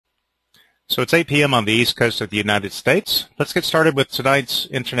So it's 8 p.m. on the East Coast of the United States. Let's get started with tonight's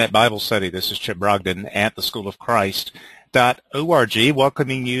Internet Bible Study. This is Chip Brogdon at theschoolofchrist.org,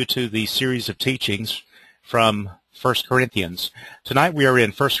 welcoming you to the series of teachings from 1 Corinthians. Tonight we are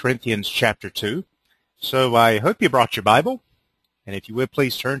in 1 Corinthians chapter 2. So I hope you brought your Bible. And if you would,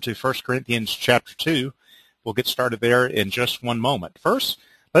 please turn to 1 Corinthians chapter 2. We'll get started there in just one moment. First,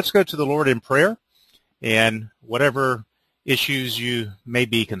 let's go to the Lord in prayer, and whatever issues you may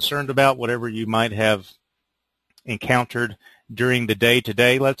be concerned about, whatever you might have encountered during the day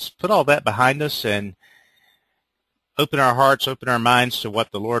today, let's put all that behind us and open our hearts, open our minds to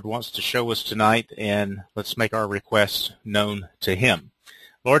what the Lord wants to show us tonight, and let's make our requests known to Him.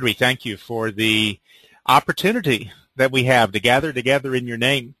 Lord, we thank you for the opportunity that we have to gather together in your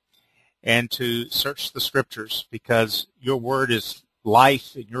name and to search the Scriptures, because your word is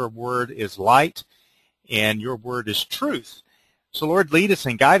life and your word is light and your word is truth. So, Lord, lead us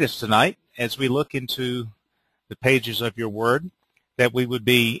and guide us tonight as we look into the pages of your word, that we would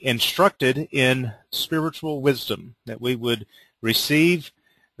be instructed in spiritual wisdom, that we would receive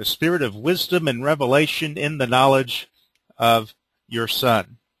the spirit of wisdom and revelation in the knowledge of your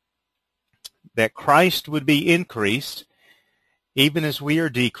Son, that Christ would be increased even as we are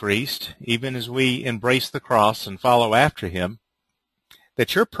decreased, even as we embrace the cross and follow after him,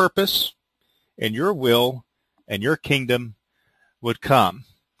 that your purpose and your will and your kingdom would come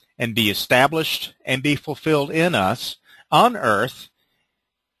and be established and be fulfilled in us on earth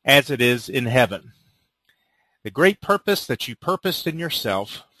as it is in heaven. The great purpose that you purposed in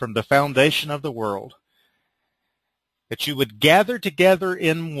yourself from the foundation of the world, that you would gather together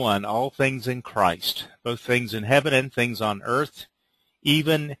in one all things in Christ, both things in heaven and things on earth,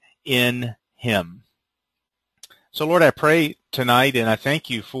 even in him. So, Lord, I pray tonight, and I thank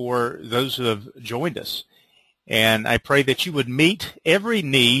you for those who have joined us. And I pray that you would meet every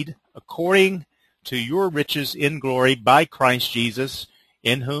need according to your riches in glory by Christ Jesus,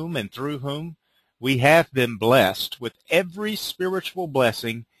 in whom and through whom we have been blessed with every spiritual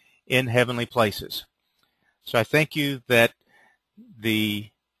blessing in heavenly places. So I thank you that the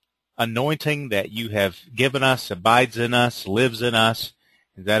anointing that you have given us abides in us, lives in us.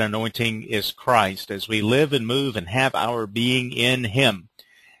 That anointing is Christ. As we live and move and have our being in him,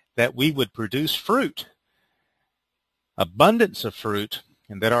 that we would produce fruit, abundance of fruit,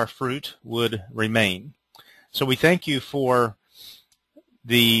 and that our fruit would remain. So we thank you for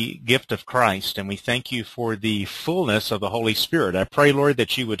the gift of Christ, and we thank you for the fullness of the Holy Spirit. I pray, Lord,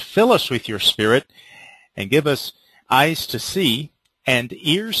 that you would fill us with your Spirit and give us eyes to see and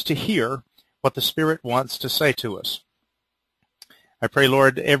ears to hear what the Spirit wants to say to us. I pray,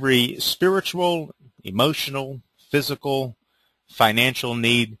 Lord, every spiritual, emotional, physical, financial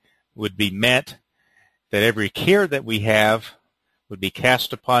need would be met, that every care that we have would be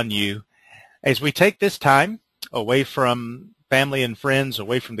cast upon you as we take this time away from family and friends,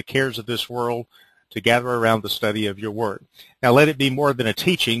 away from the cares of this world, to gather around the study of your word. Now, let it be more than a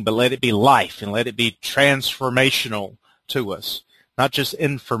teaching, but let it be life, and let it be transformational to us. Not just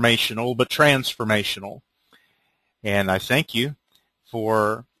informational, but transformational. And I thank you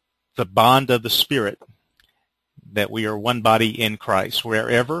for the bond of the Spirit, that we are one body in Christ.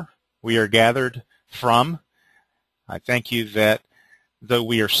 Wherever we are gathered from, I thank you that though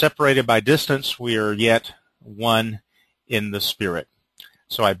we are separated by distance, we are yet one in the Spirit.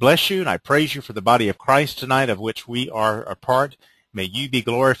 So I bless you and I praise you for the body of Christ tonight, of which we are a part. May you be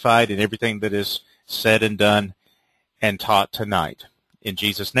glorified in everything that is said and done and taught tonight. In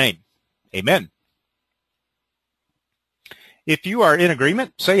Jesus' name, amen. If you are in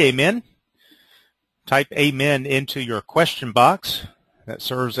agreement, say amen. Type amen into your question box. That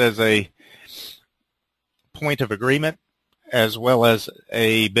serves as a point of agreement as well as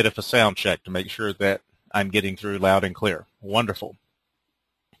a bit of a sound check to make sure that I'm getting through loud and clear. Wonderful.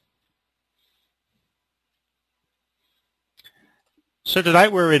 So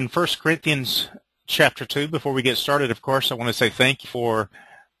tonight we're in 1 Corinthians chapter 2. Before we get started, of course, I want to say thank you for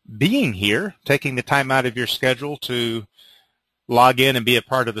being here, taking the time out of your schedule to log in and be a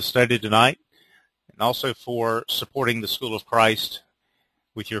part of the study tonight, and also for supporting the School of Christ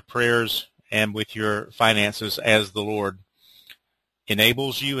with your prayers and with your finances as the Lord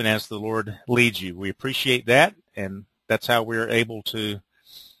enables you and as the Lord leads you. We appreciate that, and that's how we're able to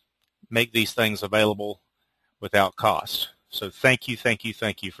make these things available without cost. So thank you, thank you,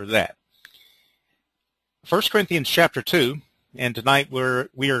 thank you for that. 1 Corinthians chapter 2, and tonight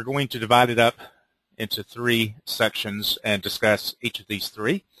we are going to divide it up into 3 sections and discuss each of these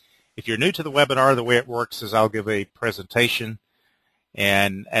 3. If you're new to the webinar, the way it works is I'll give a presentation,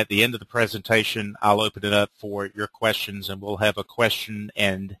 and at the end of the presentation, I'll open it up for your questions, and we'll have a question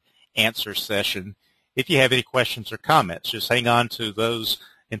and answer session. If you have any questions or comments, just hang on to those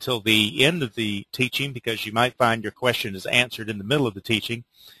until the end of the teaching, because you might find your question is answered in the middle of the teaching.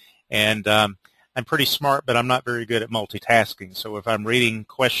 And I'm pretty smart, but I'm not very good at multitasking. So if I'm reading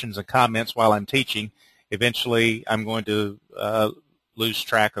questions and comments while I'm teaching, eventually I'm going to lose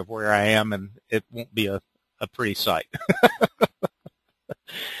track of where I am, and it won't be a pretty sight.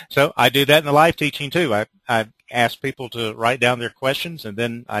 So I do that in the live teaching too. I ask people to write down their questions, and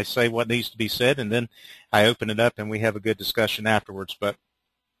then I say what needs to be said, and then I open it up and we have a good discussion afterwards. But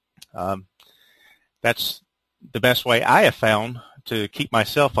that's the best way I have found to keep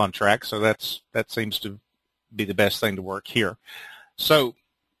myself on track. So that seems to be the best thing to work here. So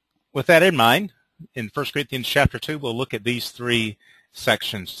with that in mind, in 1 Corinthians chapter 2, we'll look at these three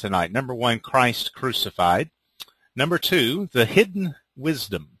sections tonight. Number 1, Christ crucified. Number 2, the hidden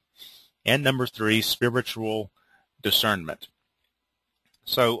wisdom. And number 3, spiritual discernment.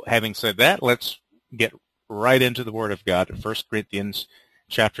 So having said that, let's get right into the Word of God in 1 Corinthians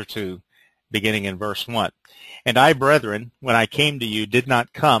chapter 2, beginning in verse 1. And I, brethren, when I came to you, did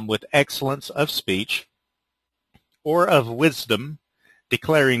not come with excellence of speech or of wisdom,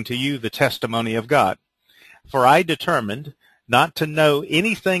 declaring to you the testimony of God. For I determined not to know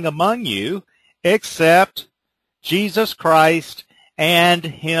anything among you except Jesus Christ and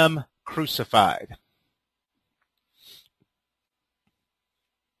Him crucified.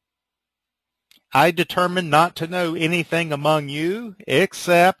 I determined not to know anything among you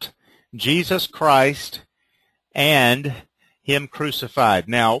except Jesus Christ and Him crucified.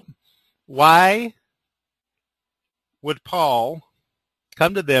 Now, why would Paul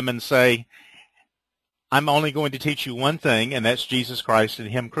come to them and say, I'm only going to teach you one thing, and that's Jesus Christ and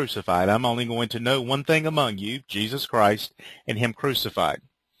Him crucified. I'm only going to know one thing among you, Jesus Christ and Him crucified.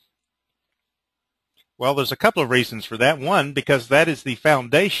 Well, there's a couple of reasons for that. One, because that is the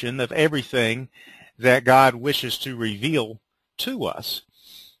foundation of everything that God wishes to reveal to us.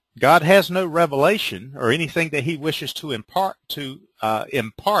 God has no revelation or anything that He wishes to impart to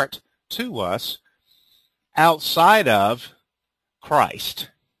us outside of Christ.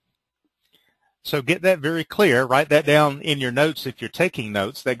 So get that very clear. Write that down in your notes if you're taking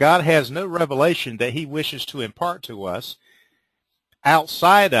notes, that God has no revelation that He wishes to impart to us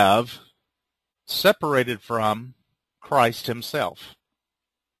outside of, separated from, Christ Himself.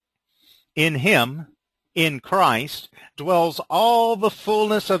 In Him, in Christ, dwells all the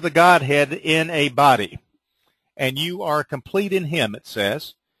fullness of the Godhead in a body. And you are complete in Him, it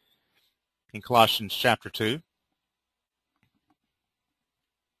says in Colossians chapter 2.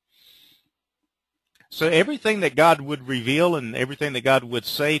 So everything that God would reveal and everything that God would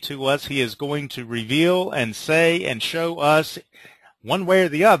say to us, He is going to reveal and say and show us one way or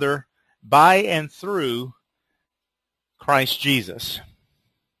the other by and through Christ Jesus.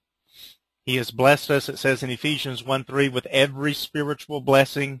 He has blessed us, it says in Ephesians 1:3, with every spiritual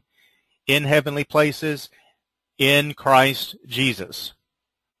blessing in heavenly places in Christ Jesus.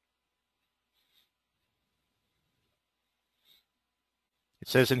 It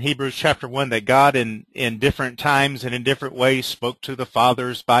says in Hebrews chapter 1 that God in different times and in different ways spoke to the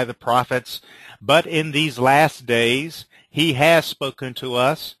fathers by the prophets, but in these last days He has spoken to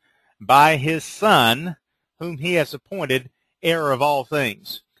us by His Son, whom He has appointed heir of all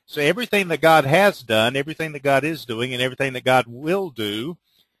things. So everything that God has done, everything that God is doing, and everything that God will do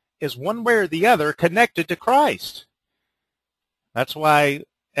is one way or the other connected to Christ. That's why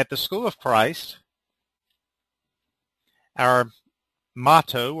at the School of Christ, our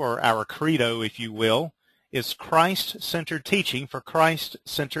motto, or our credo, if you will, is Christ-centered teaching for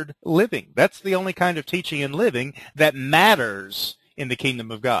Christ-centered living. That's the only kind of teaching and living that matters in the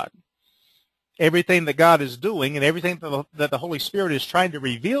kingdom of God. Everything that God is doing and everything that the Holy Spirit is trying to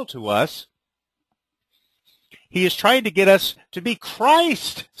reveal to us, He is trying to get us to be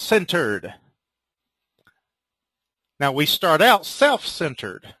Christ-centered. Now, we start out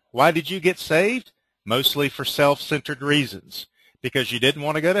self-centered. Why did you get saved? Mostly for self-centered reasons. Because you didn't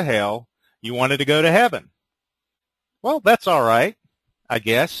want to go to hell, you wanted to go to heaven. Well, that's all right, I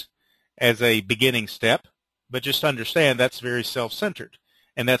guess, as a beginning step, but just understand that's very self-centered.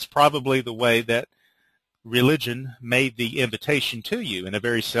 And that's probably the way that religion made the invitation to you, in a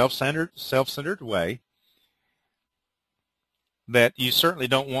very self-centered way, that you certainly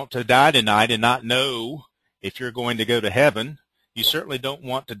don't want to die tonight and not know if you're going to go to heaven. You certainly don't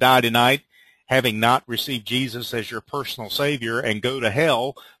want to die tonight having not received Jesus as your personal Savior and go to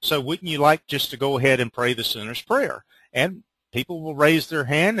hell. So wouldn't you like just to go ahead and pray the sinner's prayer? And people will raise their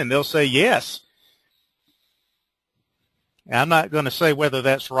hand and they'll say yes. And I'm not going to say whether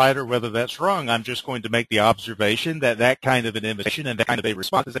that's right or whether that's wrong. I'm just going to make the observation that that kind of an invitation and that kind of a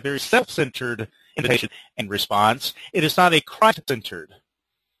response is a very self-centered invitation and response. It is not a Christ-centered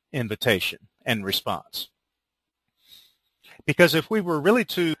invitation and response. Because if we were really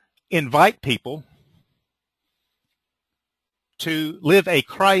to invite people to live a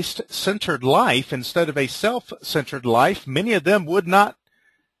Christ-centered life instead of a self-centered life, many of them would not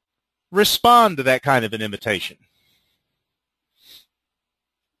respond to that kind of an invitation.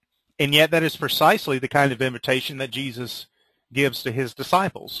 And yet that is precisely the kind of invitation that Jesus gives to his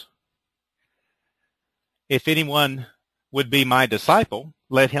disciples. If anyone would be my disciple,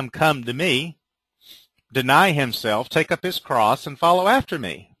 let him come to me, deny himself, take up his cross, and follow after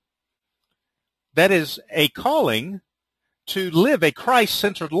me. That is a calling to live a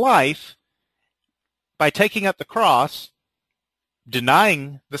Christ-centered life by taking up the cross,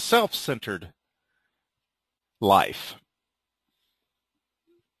 denying the self-centered life.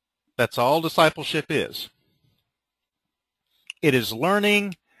 That's all discipleship is. It is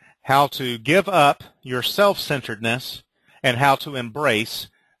learning how to give up your self-centeredness and how to embrace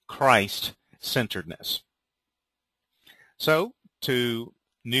Christ-centeredness. So, to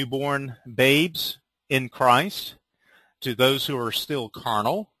newborn babes in Christ, to those who are still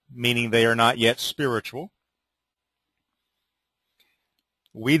carnal, meaning they are not yet spiritual,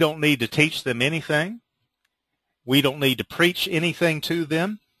 we don't need to teach them anything. We don't need to preach anything to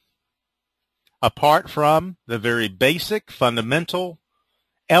them apart from the very basic, fundamental,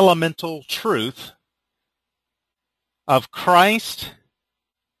 elemental truth of Christ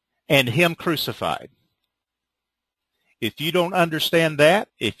and him crucified. If you don't understand that,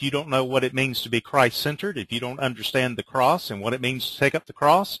 if you don't know what it means to be Christ-centered, if you don't understand the cross and what it means to take up the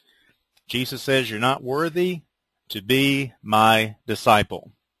cross, Jesus says you're not worthy to be my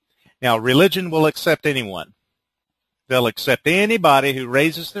disciple. Now, religion will accept anyone. They'll accept anybody who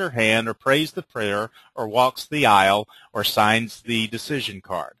raises their hand or prays the prayer or walks the aisle or signs the decision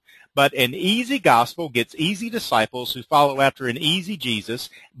card. But an easy gospel gets easy disciples who follow after an easy Jesus,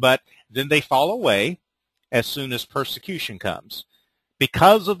 but then they fall away as soon as persecution comes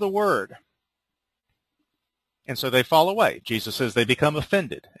because of the word. And so they fall away. Jesus says they become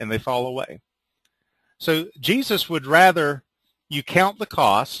offended and they fall away. So Jesus would rather you count the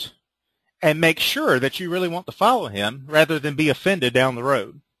cost and make sure that you really want to follow him rather than be offended down the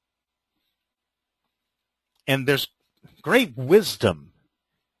road. And there's great wisdom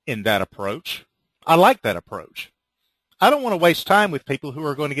in that approach. I like that approach. I don't want to waste time with people who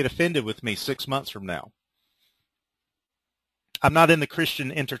are going to get offended with me 6 months from now. I'm not in the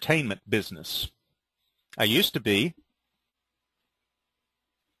Christian entertainment business. I used to be.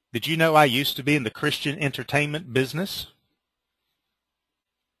 Did you know I used to be in the Christian entertainment business?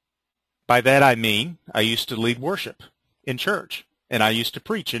 By that I mean I used to lead worship in church, and I used to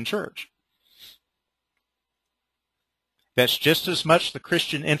preach in church. That's just as much the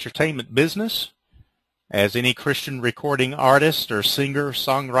Christian entertainment business as any Christian recording artist or singer,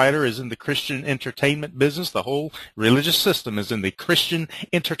 songwriter is in the Christian entertainment business. The whole religious system is in the Christian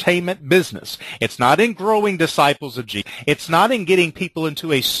entertainment business. It's not in growing disciples of Jesus. It's not in getting people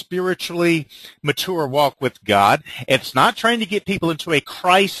into a spiritually mature walk with God. It's not trying to get people into a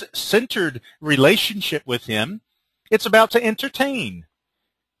Christ-centered relationship with him. It's about to entertain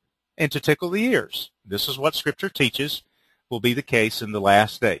and to tickle the ears. This is what Scripture teaches will be the case in the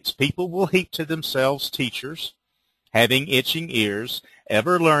last days. People will heap to themselves teachers, having itching ears,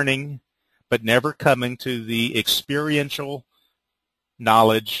 ever learning, but never coming to the experiential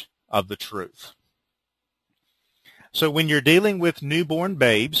knowledge of the truth. So when you're dealing with newborn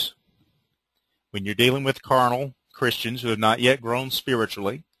babes, when you're dealing with carnal Christians who have not yet grown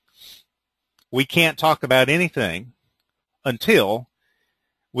spiritually, we can't talk about anything until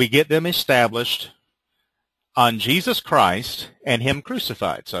we get them established on Jesus Christ and him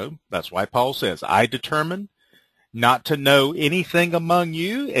crucified. So that's why Paul says, I determine not to know anything among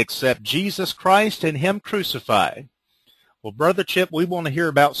you except Jesus Christ and him crucified. Well, Brother Chip, we want to hear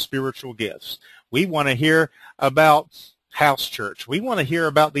about spiritual gifts. We want to hear about house church. We want to hear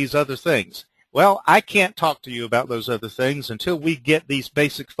about these other things. Well, I can't talk to you about those other things until we get these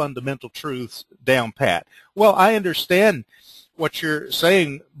basic fundamental truths down pat. Well, I understand what you're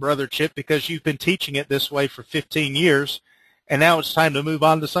saying, Brother Chip, because you've been teaching it this way for 15 years, and now it's time to move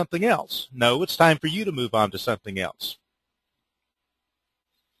on to something else. No, it's time for you to move on to something else.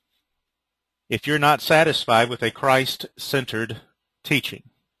 If you're not satisfied with a Christ-centered teaching.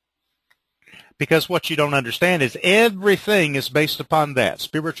 Because what you don't understand is everything is based upon that.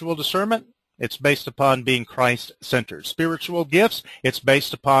 Spiritual discernment, it's based upon being Christ-centered. Spiritual gifts, it's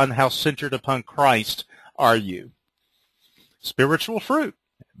based upon how centered upon Christ are you. Spiritual fruit,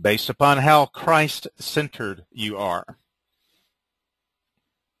 based upon how Christ-centered you are.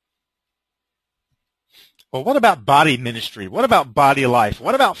 Well, what about body ministry? What about body life?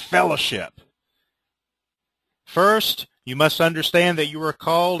 What about fellowship? First, you must understand that you are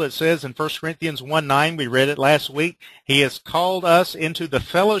called, it says in 1 Corinthians 1:9, we read it last week, he has called us into the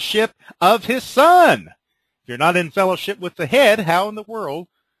fellowship of his Son. If you're not in fellowship with the head, how in the world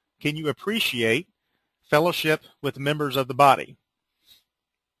can you appreciate fellowship with members of the body?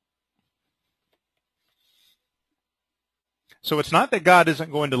 So it's not that God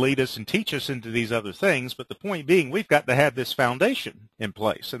isn't going to lead us and teach us into these other things, but the point being we've got to have this foundation in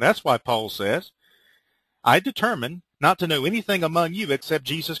place. And that's why Paul says, I determine not to know anything among you except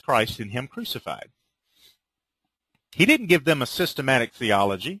Jesus Christ and him crucified. He didn't give them a systematic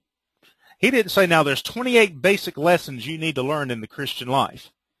theology. He didn't say, now there's 28 basic lessons you need to learn in the Christian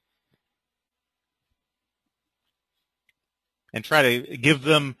life, and try to give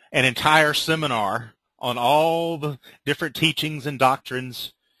them an entire seminar on all the different teachings and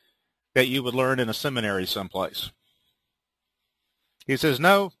doctrines that you would learn in a seminary someplace. He says,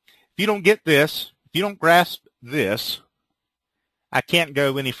 no, if you don't get this, if you don't grasp this, I can't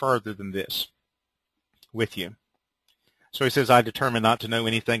go any further than this with you. So he says, I determine not to know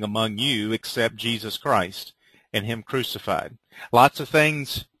anything among you except Jesus Christ and him crucified. Lots of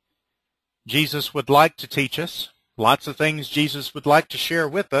things Jesus would like to teach us. Lots of things Jesus would like to share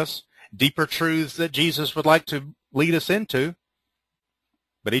with us. Deeper truths that Jesus would like to lead us into.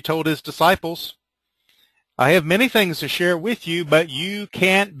 But he told his disciples, I have many things to share with you, but you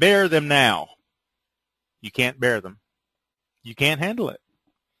can't bear them now. You can't bear them. You can't handle it.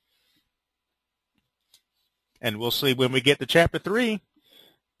 And we'll see when we get to chapter 3.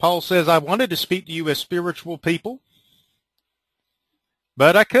 Paul says, I wanted to speak to you as spiritual people,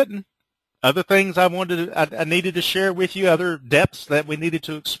 but I couldn't. Other things I needed to share with you, other depths that we needed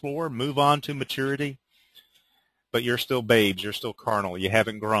to explore, move on to maturity. But you're still babes. You're still carnal. You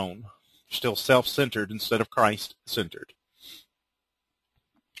haven't grown. You're still self-centered instead of Christ-centered.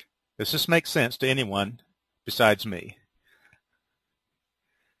 Does this make sense to anyone besides me?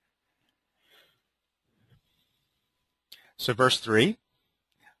 So verse 3,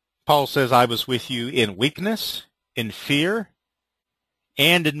 Paul says, I was with you in weakness, in fear,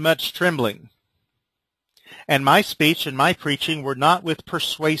 and in much trembling. And my speech and my preaching were not with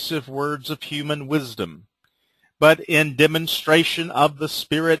persuasive words of human wisdom, but in demonstration of the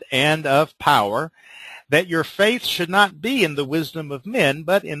Spirit and of power, that your faith should not be in the wisdom of men,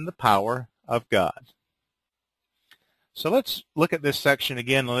 but in the power of God. So let's look at this section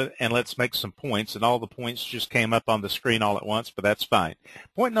again, and let's make some points. And all the points just came up on the screen all at once, but that's fine.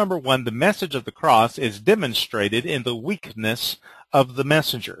 Point number 1, the message of the cross is demonstrated in the weakness of the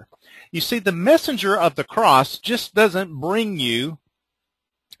messenger. You see, the messenger of the cross just doesn't bring you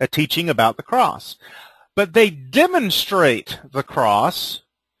a teaching about the cross, but they demonstrate the cross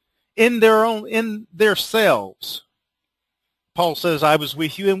in their selves. Paul says, I was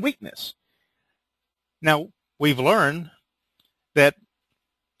with you in weakness. Now, we've learned that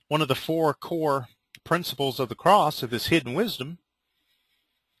one of the 4 core principles of the cross, of this hidden wisdom,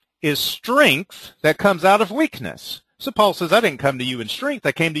 is strength that comes out of weakness. So Paul says, I didn't come to you in strength,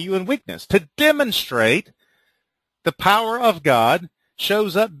 I came to you in weakness. To demonstrate the power of God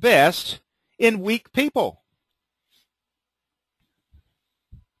shows up best in weak people.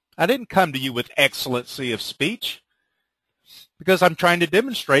 I didn't come to you with excellency of speech, because I'm trying to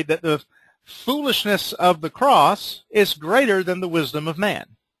demonstrate that the foolishness of the cross is greater than the wisdom of man.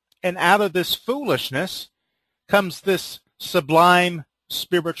 And out of this foolishness comes this sublime,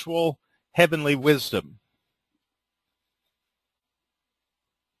 spiritual, heavenly wisdom.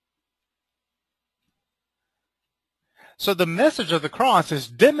 So the message of the cross is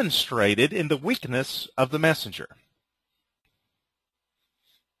demonstrated in the weakness of the messenger.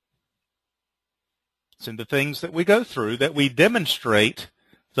 It's in the things that we go through that we demonstrate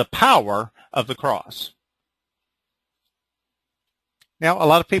the power of the cross. Now, a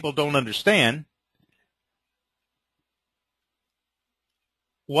lot of people don't understand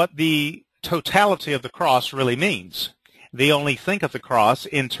what the totality of the cross really means. They only think of the cross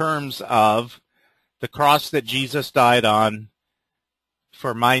in terms of the cross that Jesus died on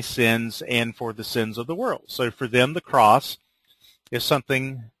for my sins and for the sins of the world. So for them, the cross is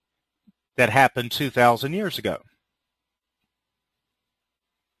something that happened 2,000 years ago.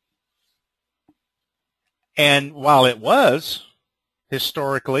 And while it was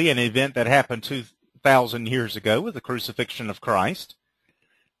historically an event that happened 2,000 years ago with the crucifixion of Christ,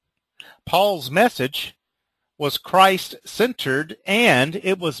 Paul's message was Christ-centered, and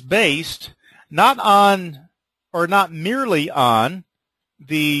it was based not on or not merely on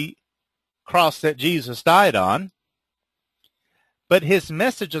the cross that Jesus died on, but his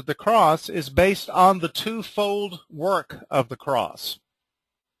message of the cross is based on the twofold work of the cross.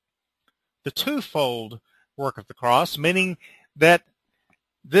 The twofold work of the cross, meaning that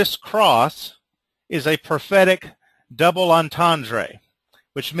this cross is a prophetic double entendre,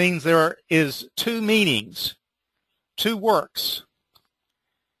 which means there is two meanings, two works.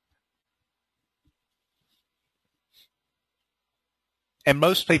 And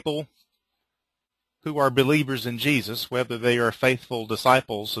most people who are believers in Jesus, whether they are faithful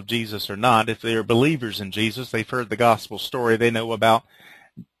disciples of Jesus or not, if they are believers in Jesus, they've heard the gospel story, they know about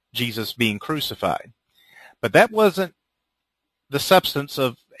Jesus being crucified. But that wasn't the substance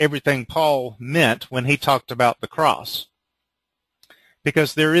of everything Paul meant when he talked about the cross.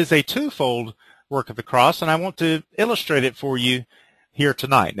 Because there is a twofold work of the cross, and I want to illustrate it for you here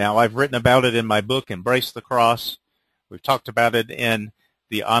tonight. Now, I've written about it in my book, Embrace the Cross. We've talked about it in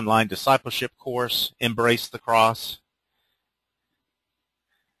the online discipleship course, Embrace the Cross.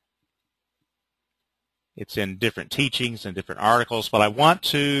 It's in different teachings and different articles, but I want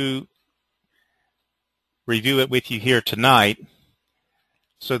to review it with you here tonight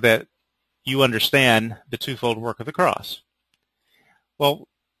so that you understand the twofold work of the cross. Well,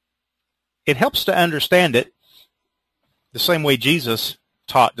 it helps to understand it the same way Jesus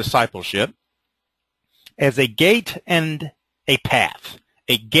taught discipleship, as a gate and a path.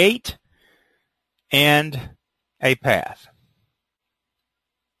 A gate and a path.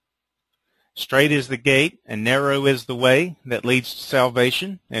 Straight is the gate, and narrow is the way that leads to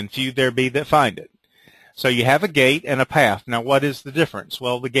salvation, and few there be that find it. So you have a gate and a path. Now, what is the difference?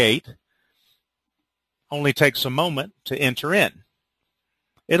 Well, the gate only takes a moment to enter in.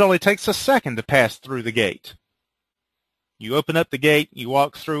 It only takes a second to pass through the gate. You open up the gate, you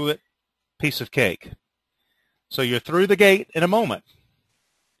walk through it, piece of cake. So you're through the gate in a moment.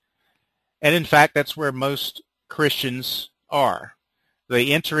 And in fact, that's where most Christians are.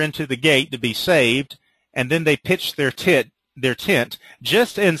 They enter into the gate to be saved, and then they pitch their tent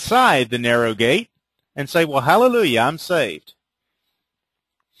just inside the narrow gate and say, well, hallelujah, I'm saved.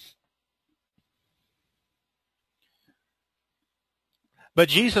 But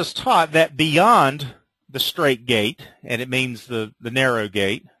Jesus taught that beyond the straight gate, and it means the narrow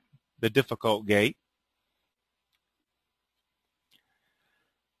gate, the difficult gate,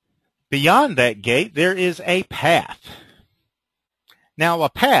 beyond that gate, there is a path. Now, a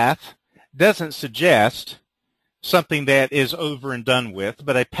path doesn't suggest something that is over and done with,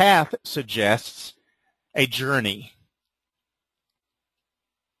 but a path suggests a journey.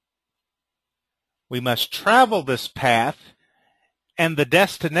 We must travel this path, and the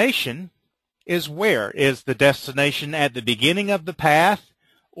destination is where? Is the destination at the beginning of the path,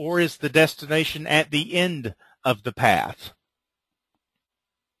 or is the destination at the end of the path?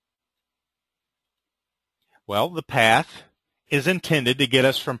 Well, the path is intended to get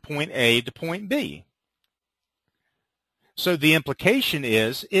us from point A to point B. So the implication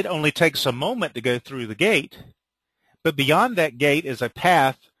is it only takes a moment to go through the gate, but beyond that gate is a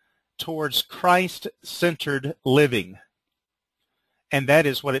path towards Christ-centered living. And that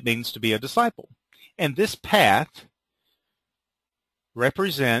is what it means to be a disciple. And this path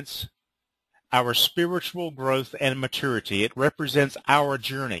represents our spiritual growth and maturity. It represents our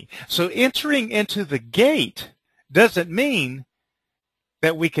journey. So entering into the gate doesn't mean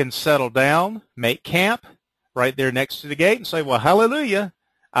that we can settle down, make camp right there next to the gate and say, well, hallelujah,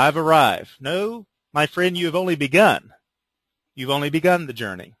 I've arrived. No, my friend, you have only begun. You've only begun the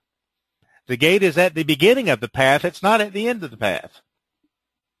journey. The gate is at the beginning of the path. It's not at the end of the path.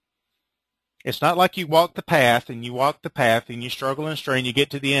 It's not like you walk the path and you struggle and strain, you get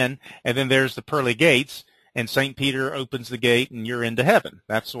to the end, and then there's the pearly gates, and St. Peter opens the gate and you're into heaven.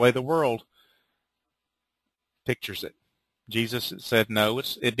 That's the way the world pictures it. Jesus said, no,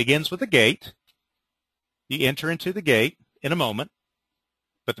 it begins with a gate. You enter into the gate in a moment,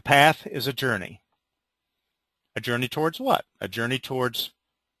 but the path is a journey. A journey towards what? A journey towards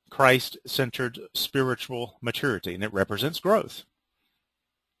Christ-centered spiritual maturity, and it represents growth.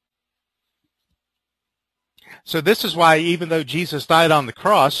 So this is why, even though Jesus died on the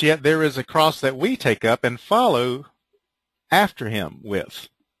cross, yet there is a cross that we take up and follow after him with.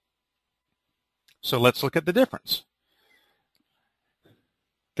 So let's look at the difference.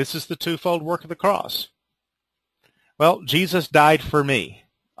 This is the twofold work of the cross. Well, Jesus died for me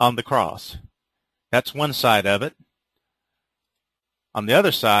on the cross. That's one side of it. On the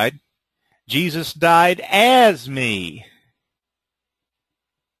other side, Jesus died as me.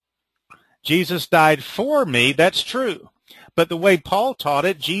 Jesus died for me, that's true. But the way Paul taught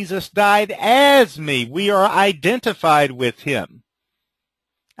it, Jesus died as me. We are identified with him.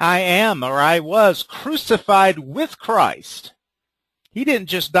 I am, or I was, crucified with Christ. He didn't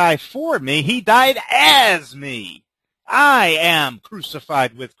just die for me, he died as me. I am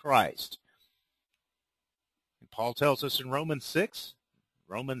crucified with Christ. And Paul tells us in Romans 6,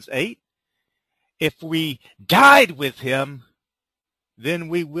 Romans 8, if we died with him, then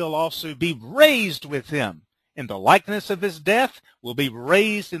we will also be raised with him. In the likeness of his death, we'll be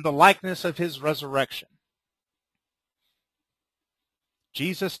raised in the likeness of his resurrection.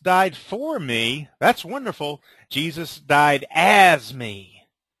 Jesus died for me. That's wonderful. Jesus died as me.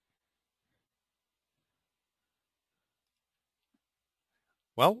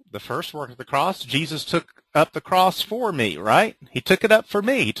 Well, the first work of the cross, Jesus took up the cross for me, right? He took it up for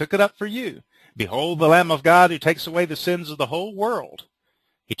me. He took it up for you. Behold the Lamb of God who takes away the sins of the whole world.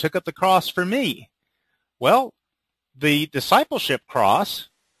 He took up the cross for me. Well, the discipleship cross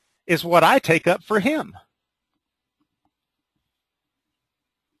is what I take up for him.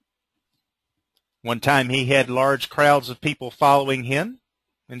 One time he had large crowds of people following him,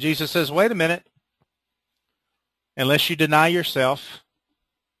 and Jesus says, wait a minute. Unless you deny yourself,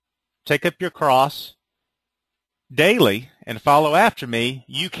 take up your cross daily and follow after me,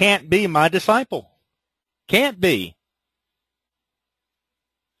 you can't be my disciple. Can't be.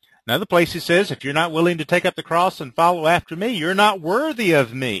 Another place he says, if you're not willing to take up the cross and follow after me, you're not worthy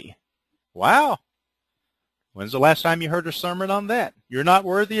of me. Wow. When's the last time you heard a sermon on that? You're not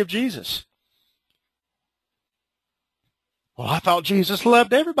worthy of Jesus. Well, I thought Jesus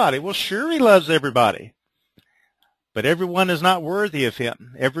loved everybody. Well, sure he loves everybody. But everyone is not worthy of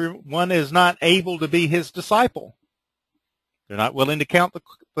him. Everyone is not able to be his disciple. They're not willing to count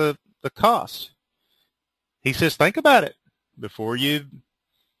the cost. He says, think about it before you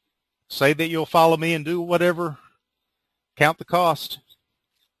say that you'll follow me and do whatever. Count the cost.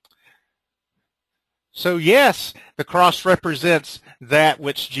 So yes, the cross represents that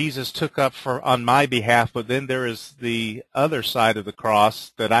which Jesus took up on my behalf, but then there is the other side of the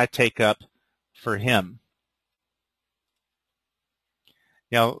cross that I take up for him.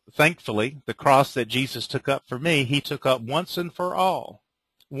 Now, thankfully, the cross that Jesus took up for me, he took up once and for all.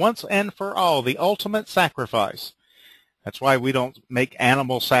 Once and for all, the ultimate sacrifice. That's why we don't make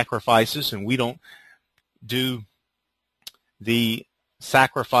animal sacrifices, and we don't do the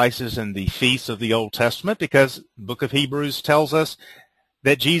sacrifices and the feasts of the Old Testament, because the book of Hebrews tells us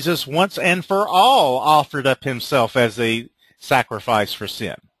that Jesus once and for all offered up himself as a sacrifice for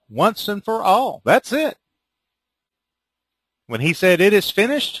sin. Once and for all. That's it. When he said it is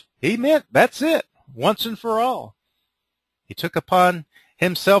finished, he meant that's it. Once and for all. He took upon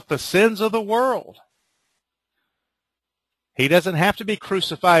himself the sins of the world. He doesn't have to be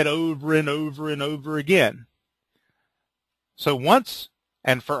crucified over and over and over again. So once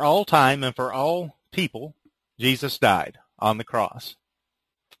and for all time and for all people, Jesus died on the cross.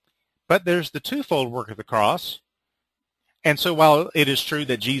 But there's the twofold work of the cross. And so while it is true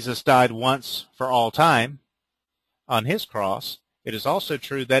that Jesus died once for all time on his cross, it is also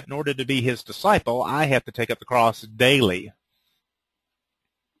true that in order to be his disciple, I have to take up the cross daily.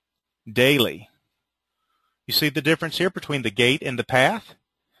 Daily. You see the difference here between the gate and the path?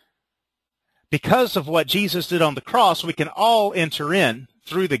 Because of what Jesus did on the cross, we can all enter in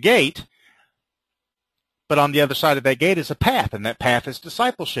through the gate, but on the other side of that gate is a path, and that path is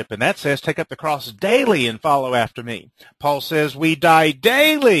discipleship, and that says take up the cross daily and follow after me. Paul says we die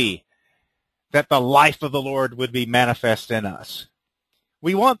daily that the life of the Lord would be manifest in us.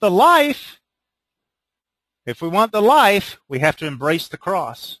 We want the life. If we want the life, we have to embrace the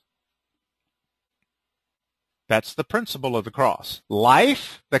cross. That's the principle of the cross.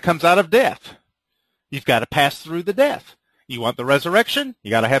 Life that comes out of death. You've got to pass through the death. You want the resurrection? You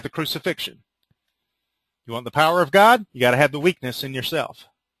got to have the crucifixion. You want the power of God? You got to have the weakness in yourself.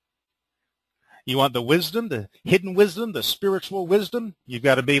 You want the wisdom, the hidden wisdom, the spiritual wisdom? You've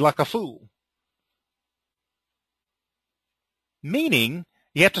got to be like a fool. Meaning,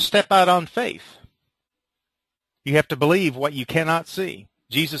 you have to step out on faith. You have to believe what you cannot see.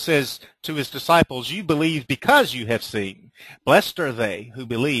 Jesus says to his disciples, you believe because you have seen. Blessed are they who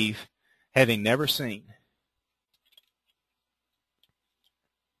believe, having never seen.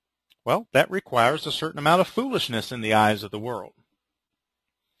 Well, that requires a certain amount of foolishness in the eyes of the world.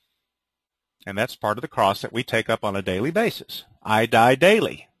 And that's part of the cross that we take up on a daily basis. I die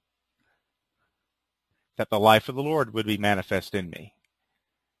daily, that the life of the Lord would be manifest in me.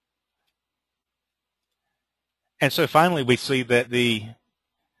 And so finally we see that the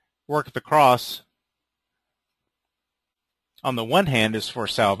work of the cross, on the one hand, is for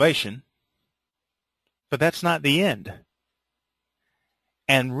salvation, but that's not the end.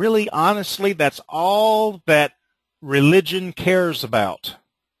 And really, honestly, that's all that religion cares about,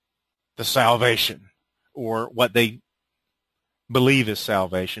 the salvation, or what they believe is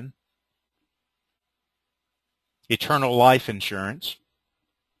salvation, eternal life insurance.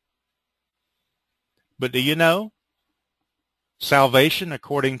 But do you know, salvation,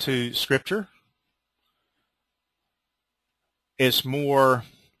 according to Scripture, is more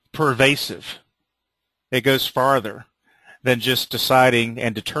pervasive. It goes farther than just deciding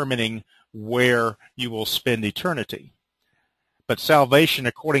and determining where you will spend eternity. But salvation,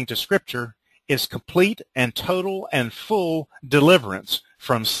 according to Scripture, is complete and total and full deliverance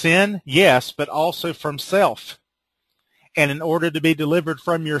from sin, yes, but also from self. And in order to be delivered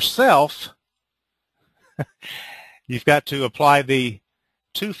from yourself, you've got to apply the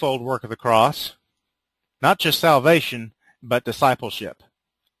twofold work of the cross, not just salvation, but discipleship.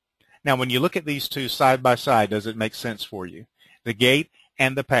 Now, when you look at these two side by side, does it make sense for you? The gate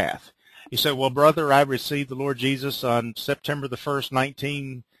and the path. You say, well, brother, I received the Lord Jesus on September the 1st,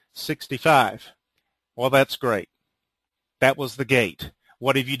 1965. Well, that's great. That was the gate.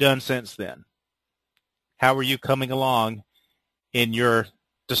 What have you done since then? How are you coming along in your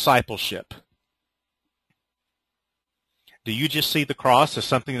discipleship? Do you just see the cross as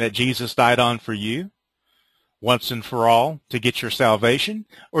something that Jesus died on for you once and for all to get your salvation?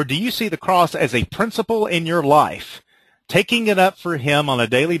 Or do you see the cross as a principle in your life, taking it up for Him on a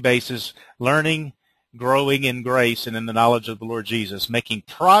daily basis, learning, growing in grace and in the knowledge of the Lord Jesus, making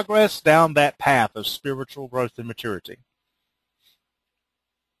progress down that path of spiritual growth and maturity?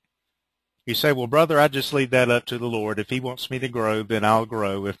 You say, well, brother, I just leave that up to the Lord. If He wants me to grow, then I'll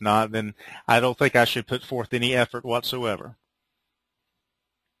grow. If not, then I don't think I should put forth any effort whatsoever.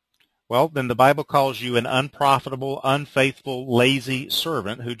 Well, then the Bible calls you an unprofitable, unfaithful, lazy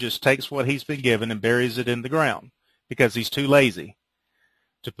servant who just takes what he's been given and buries it in the ground because he's too lazy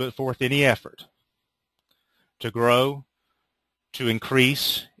to put forth any effort to grow, to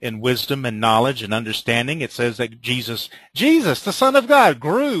increase in wisdom and knowledge and understanding. It says that Jesus, the Son of God,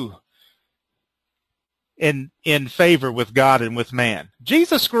 grew in favor with God and with man.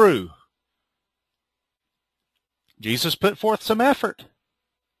 Jesus grew. Jesus put forth some effort.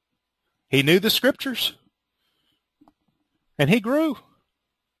 He knew the Scriptures, and He grew.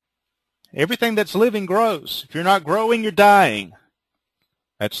 Everything that's living grows. If you're not growing, you're dying.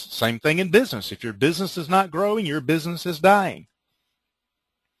 That's the same thing in business. If your business is not growing, your business is dying.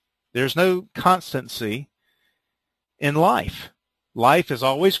 There's no constancy in life. Life is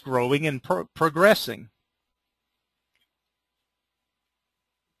always growing and progressing.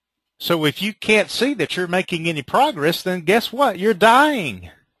 So if you can't see that you're making any progress, then guess what? You're dying.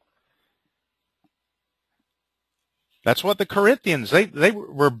 That's what the Corinthians, they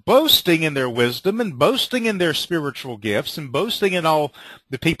were boasting in their wisdom and boasting in their spiritual gifts and boasting in all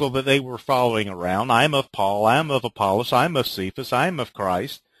the people that they were following around. I am of Paul, I am of Apollos, I am of Cephas, I am of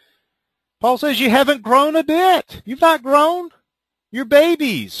Christ. Paul says you haven't grown a bit. You've not grown. You're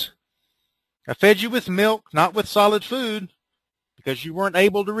babies. I fed you with milk, not with solid food, because you weren't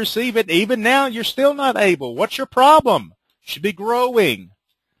able to receive it. Even now, you're still not able. What's your problem? You should be growing.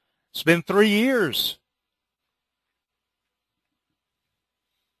 It's been 3 years.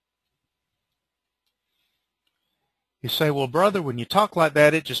 You say, well, brother, when you talk like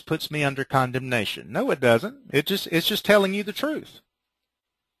that, it just puts me under condemnation. No, it doesn't. It's just telling you the truth.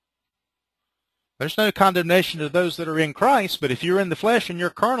 There's no condemnation to those that are in Christ, but if you're in the flesh and you're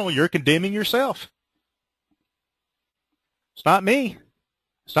carnal, you're condemning yourself. It's not me.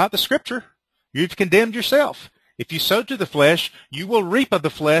 It's not the Scripture. You've condemned yourself. If you sow to the flesh, you will reap of the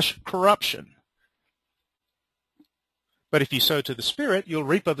flesh corruption. But if you sow to the Spirit, you'll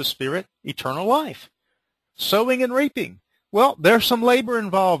reap of the Spirit eternal life. Sowing and reaping. Well, there's some labor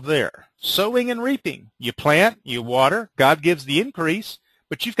involved there. Sowing and reaping. You plant, you water, God gives the increase,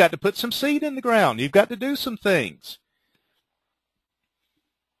 but you've got to put some seed in the ground. You've got to do some things.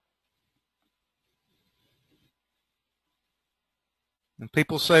 And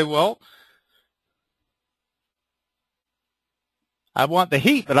people say, well, I want the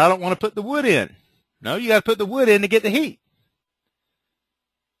heat, but I don't want to put the wood in. No, you got to put the wood in to get the heat.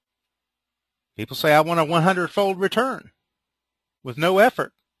 People say, I want a 100-fold return with no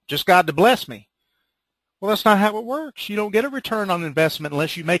effort, just God to bless me. Well, that's not how it works. You don't get a return on investment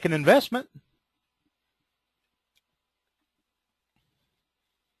unless you make an investment.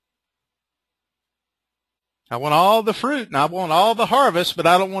 I want all the fruit and I want all the harvest, but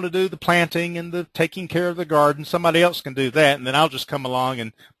I don't want to do the planting and the taking care of the garden. Somebody else can do that, and then I'll just come along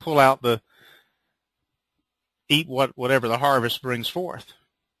and pull out eat whatever the harvest brings forth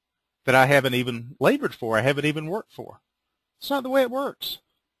that I haven't even labored for, I haven't even worked for. It's not the way it works.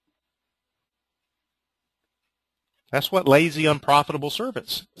 That's what lazy, unprofitable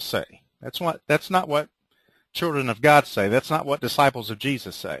servants say. That's not what children of God say. That's not what disciples of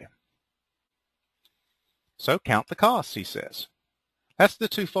Jesus say. So count the costs, he says. That's the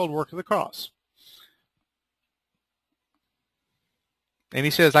twofold work of the cross. And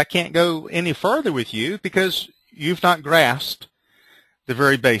he says, I can't go any further with you because you've not grasped the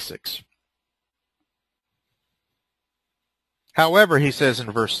very basics. However, he says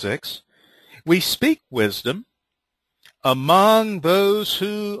in verse 6, we speak wisdom among those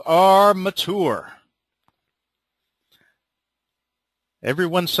who are mature.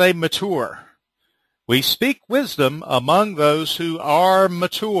 Everyone say mature. We speak wisdom among those who are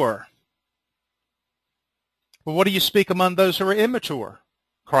mature. Well, what do you speak among those who are immature?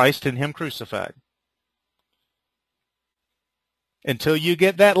 Christ and him crucified. Until you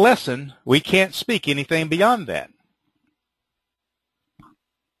get that lesson, we can't speak anything beyond that.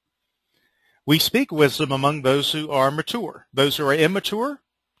 We speak wisdom among those who are mature. Those who are immature,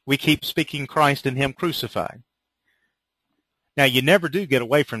 we keep speaking Christ and him crucified. Now, you never do get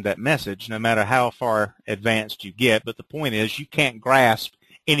away from that message, no matter how far advanced you get, but the point is you can't grasp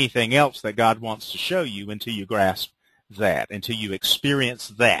anything else that God wants to show you until you grasp that, until you experience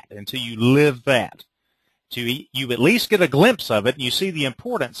that, until you live that. Till you at least get a glimpse of it and you see the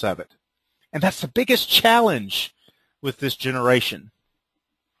importance of it. And that's the biggest challenge with this generation.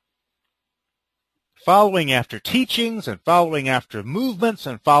 Following after teachings and following after movements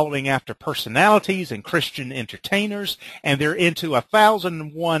and following after personalities and Christian entertainers, and they're into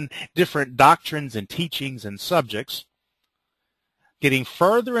 1,001 different doctrines and teachings and subjects, getting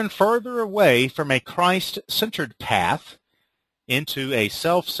further and further away from a Christ-centered path into a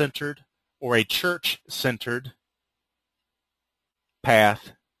self-centered or a church-centered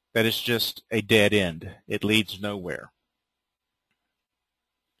path that is just a dead end. It leads nowhere.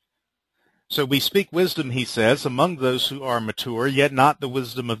 So we speak wisdom, he says, among those who are mature, yet not the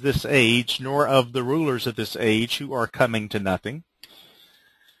wisdom of this age, nor of the rulers of this age who are coming to nothing.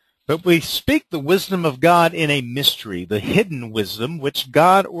 But we speak the wisdom of God in a mystery, the hidden wisdom which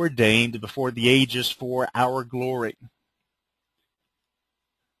God ordained before the ages for our glory,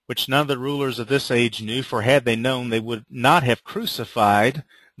 which none of the rulers of this age knew, for had they known, they would not have crucified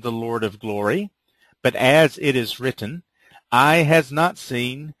the Lord of glory. But as it is written, eye has not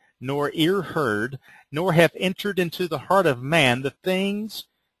seen, nor ear heard, nor have entered into the heart of man the things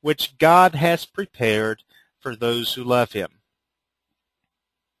which God has prepared for those who love him.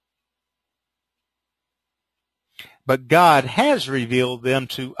 But God has revealed them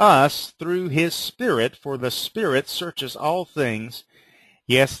to us through his Spirit, for the Spirit searches all things,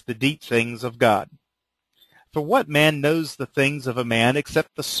 yes, the deep things of God. For what man knows the things of a man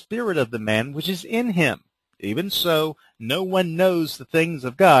except the spirit of the man which is in him? Even so, no one knows the things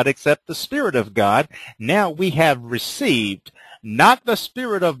of God except the Spirit of God. Now we have received not the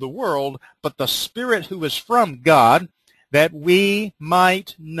spirit of the world, but the Spirit who is from God, that we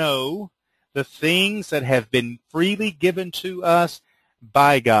might know the things that have been freely given to us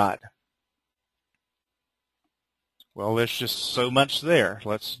by God. Well, there's just so much there.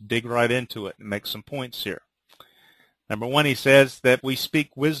 Let's dig right into it and make some points here. Number one, he says that we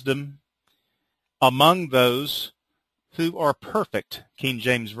speak wisdom among those who are perfect, King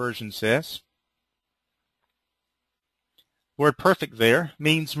James Version says. The word perfect there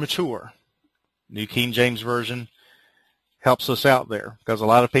means mature. New King James Version helps us out there, because a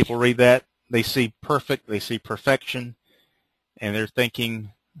lot of people read that, they see perfect, they see perfection, and they're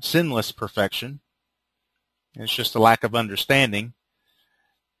thinking sinless perfection. It's just a lack of understanding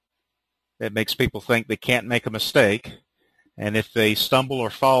that makes people think they can't make a mistake. And if they stumble or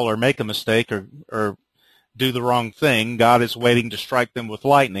fall or make a mistake or do the wrong thing, God is waiting to strike them with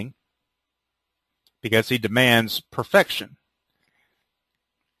lightning because he demands perfection.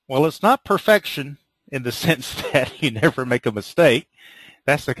 Well, it's not perfection in the sense that you never make a mistake. If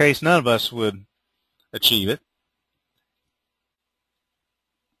that's the case, none of us would achieve it.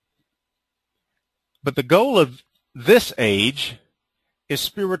 But the goal of this age is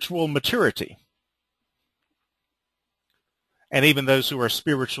spiritual maturity. And even those who are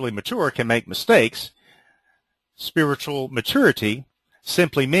spiritually mature can make mistakes. Spiritual maturity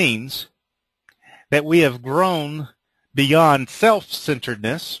simply means that we have grown beyond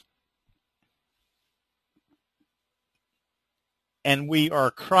self-centeredness and we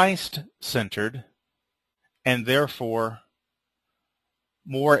are Christ-centered and therefore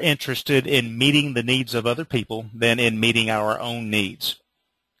more interested in meeting the needs of other people than in meeting our own needs.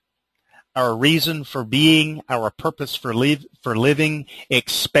 Our reason for being, our purpose for living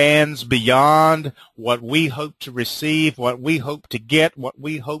expands beyond what we hope to receive, what we hope to get, what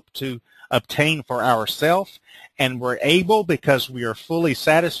we hope to obtain for ourselves, and we're able, because we are fully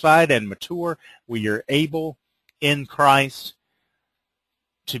satisfied and mature, we are able in Christ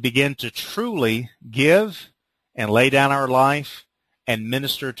to begin to truly give and lay down our life and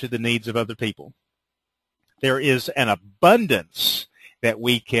minister to the needs of other people. There is an abundance that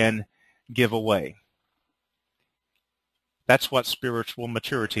we can give away. That's what spiritual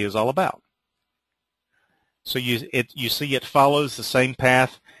maturity is all about. So you see it follows the same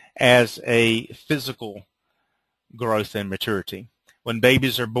path as a physical growth and maturity. When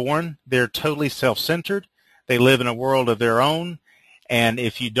babies are born, they're totally self-centered. They live in a world of their own, and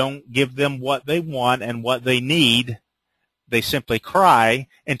if you don't give them what they want and what they need, they simply cry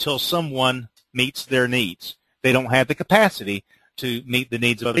until someone meets their needs. They don't have the capacity to meet the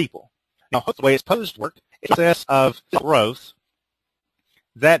needs of other people. Now, the way it's supposed to work, it's a process of growth.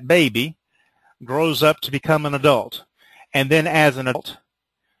 That baby grows up to become an adult. And then as an adult,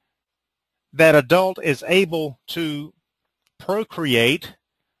 that adult is able to procreate,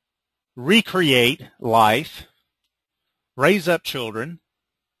 recreate life, raise up children,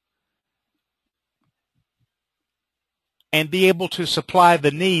 and be able to supply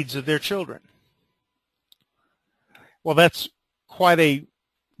the needs of their children. Well, that's quite a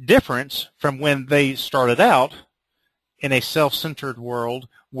difference from when they started out in a self-centered world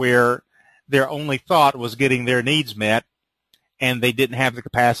where their only thought was getting their needs met, and they didn't have the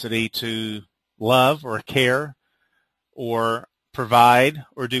capacity to love or care or provide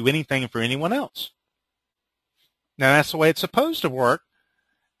or do anything for anyone else. Now, that's the way it's supposed to work.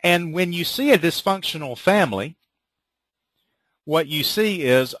 And when you see a dysfunctional family, what you see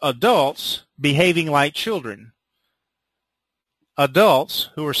is adults behaving like children. Adults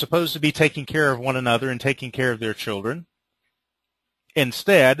who are supposed to be taking care of one another and taking care of their children.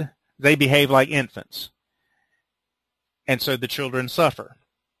 Instead, they behave like infants. And so the children suffer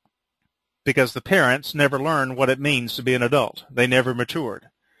because the parents never learned what it means to be an adult. They never matured.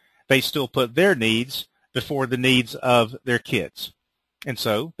 They still put their needs before the needs of their kids. And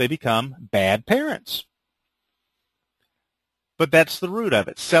so they become bad parents. But that's the root of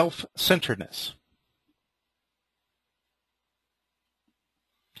it, self-centeredness.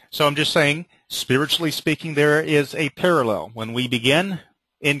 So I'm just saying, spiritually speaking, there is a parallel. When we begin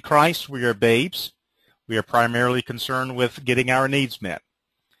in Christ, we are babes. We are primarily concerned with getting our needs met.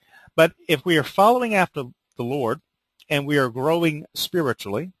 But if we are following after the Lord and we are growing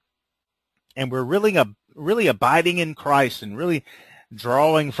spiritually and we're really abiding in Christ and really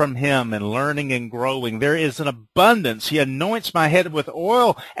drawing from Him and learning and growing, there is an abundance. He anoints my head with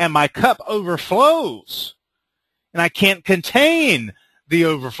oil and my cup overflows. And I can't contain the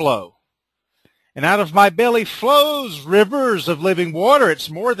overflow. And out of my belly flows rivers of living water. It's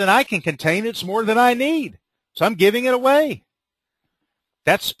more than I can contain. It's more than I need. So I'm giving it away.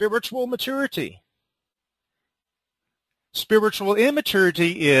 That's spiritual maturity. Spiritual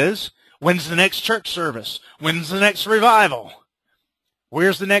immaturity is, when's the next church service? When's the next revival?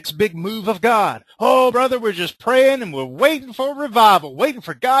 Where's the next big move of God? Oh, brother, we're just praying and we're waiting for revival, waiting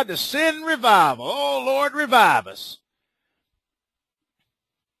for God to send revival. Oh, Lord, revive us.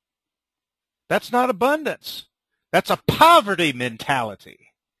 That's not abundance. That's a poverty mentality.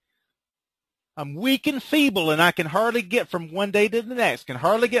 I'm weak and feeble, and I can hardly get from one day to the next, can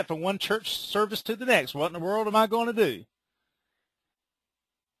hardly get from one church service to the next. What in the world am I going to do?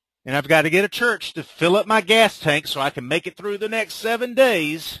 And I've got to get a church to fill up my gas tank so I can make it through the next 7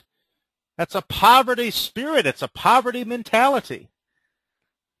 days. That's a poverty spirit. It's a poverty mentality.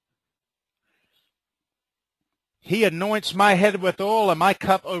 He anoints my head with oil, and my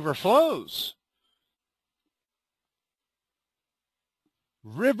cup overflows.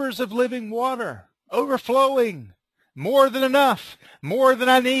 Rivers of living water, overflowing, more than enough, more than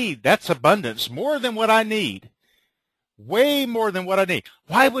I need. That's abundance, more than what I need, way more than what I need.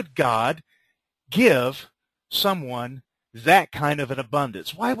 Why would God give someone that kind of an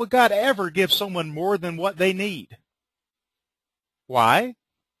abundance? Why would God ever give someone more than what they need? Why?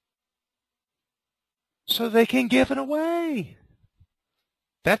 So they can give it away.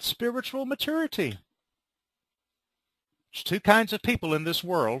 That's spiritual maturity. There's two kinds of people in this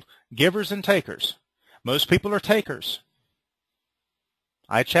world, givers and takers. Most people are takers.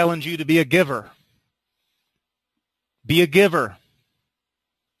 I challenge you to be a giver. Be a giver.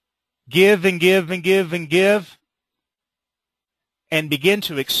 Give and give and give and give, and begin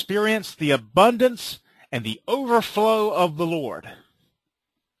to experience the abundance and the overflow of the Lord.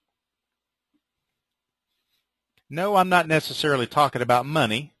 No, I'm not necessarily talking about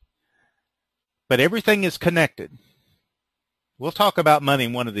money, but everything is connected. We'll talk about money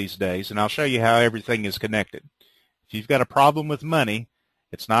one of these days, and I'll show you how everything is connected. If you've got a problem with money,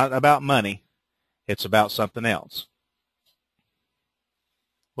 It's not about money. It's about something else.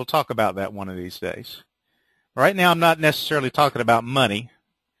 We'll talk about that one of these days. Right now, I'm not necessarily talking about money.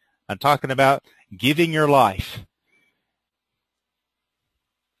 I'm talking about giving your life,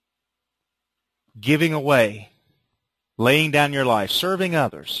 giving away, laying down your life, serving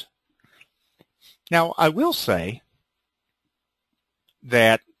others. Now, I will say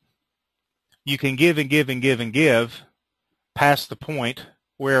that you can give and give and give and give past the point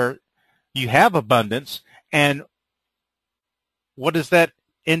where you have abundance, and what does that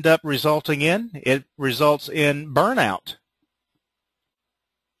end up resulting in? It results in burnout.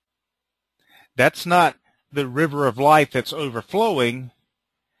 That's not the river of life that's overflowing.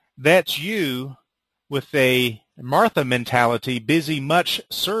 That's you with a Martha mentality, busy much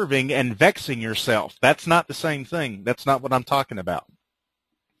serving and vexing yourself. That's not the same thing. That's not what I'm talking about.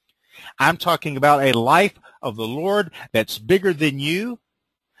 I'm talking about a life of the Lord that's bigger than you,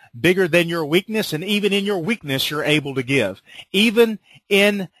 bigger than your weakness, and even in your weakness, you're able to give. Even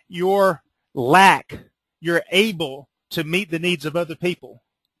in your lack, you're able to meet the needs of other people.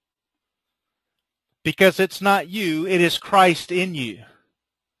 Because it's not you, it is Christ in you.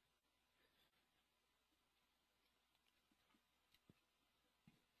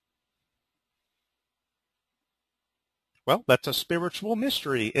 Well, that's a spiritual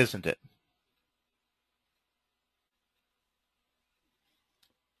mystery, isn't it?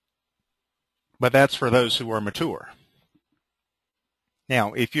 But that's for those who are mature.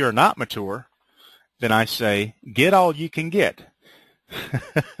 Now, if you're not mature, then I say, get all you can get.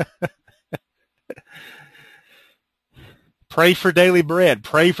 Pray for daily bread.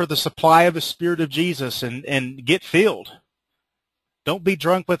 Pray for the supply of the Spirit of Jesus and get filled. Don't be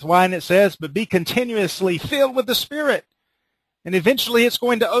drunk with wine, it says, but be continuously filled with the Spirit. And eventually it's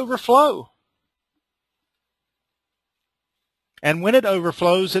going to overflow. And when it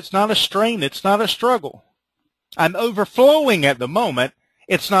overflows, it's not a strain. It's not a struggle. I'm overflowing at the moment.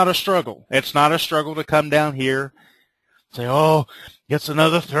 It's not a struggle. It's not a struggle to come down here, say, oh, it's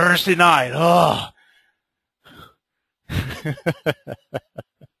another Thursday night. Oh,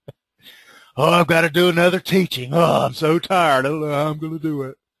 oh, I've got to do another teaching. Oh, I'm so tired. I don't know how I'm going to do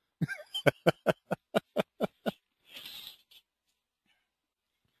it.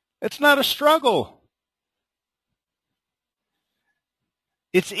 It's not a struggle.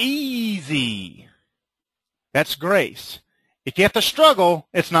 It's easy. That's grace. If you have to struggle,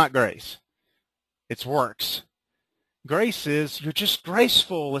 it's not grace. It's works. Grace is you're just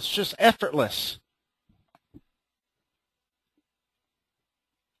graceful. It's just effortless.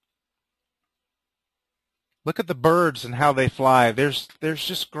 Look at the birds and how they fly. There's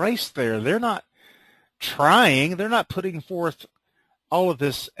just grace there. They're not trying. They're not putting forth all of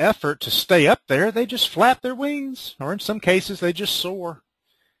this effort to stay up there. They just flap their wings, or in some cases, they just soar.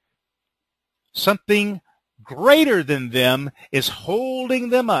 Something greater than them is holding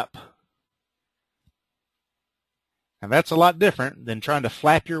them up. And that's a lot different than trying to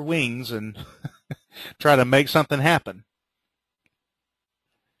flap your wings and try to make something happen.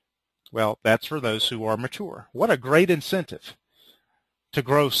 Well, that's for those who are mature. What a great incentive to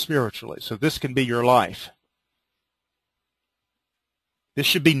grow spiritually. So this can be your life. This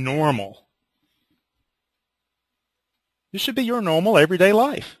should be normal. This should be your normal everyday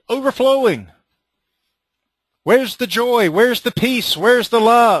life. Overflowing. Where's the joy? Where's the peace? Where's the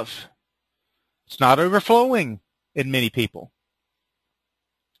love? It's not overflowing in many people.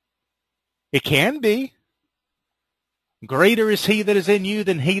 It can be. Greater is he that is in you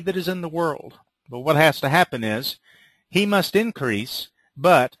than he that is in the world. But what has to happen is, he must increase,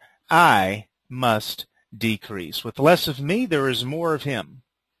 but I must decrease. With less of me, there is more of him.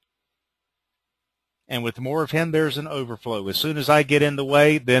 And with more of him, there's an overflow. As soon as I get in the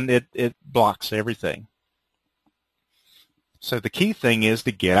way, then it blocks everything. So the key thing is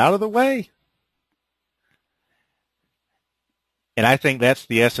to get out of the way. And I think that's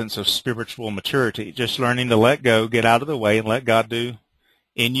the essence of spiritual maturity, just learning to let go, get out of the way, and let God do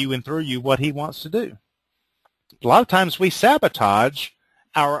in you and through you what he wants to do. A lot of times we sabotage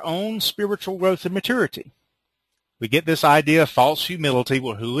our own spiritual growth and maturity. We get this idea of false humility.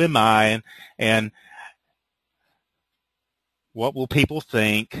 Well, who am I? And what will people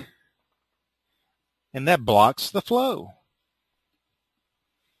think? And that blocks the flow.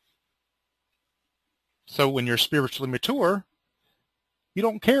 So when you're spiritually mature, you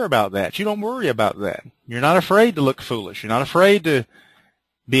don't care about that. You don't worry about that. You're not afraid to look foolish. You're not afraid to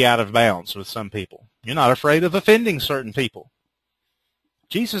be out of bounds with some people. You're not afraid of offending certain people.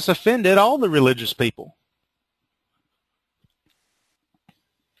 Jesus offended all the religious people.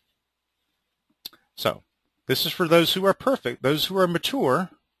 So This is for those who are perfect, those who are mature.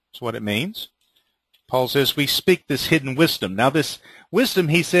 That's what it means. Paul says we speak this hidden wisdom. Now this wisdom,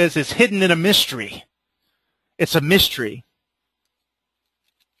 he says, is hidden in a mystery. It's a mystery.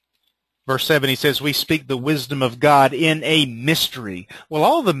 Verse 7, he says, we speak the wisdom of God in a mystery. Well,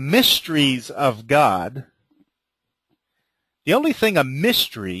 all the mysteries of God, the only thing a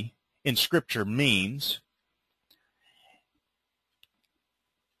mystery in Scripture means,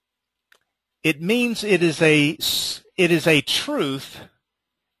 it means it is a truth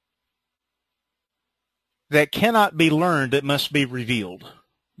that cannot be learned, it must be revealed.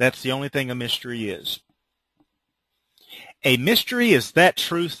 That's the only thing a mystery is. A mystery is that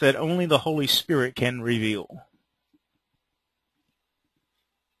truth that only the Holy Spirit can reveal.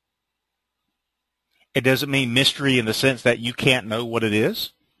 It doesn't mean mystery in the sense that you can't know what it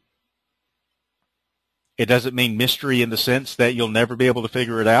is. It doesn't mean mystery in the sense that you'll never be able to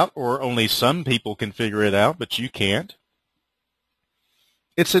figure it out, or only some people can figure it out, but you can't.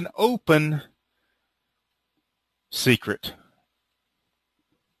 It's an open secret,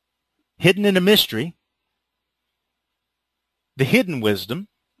 hidden in a mystery. The hidden wisdom.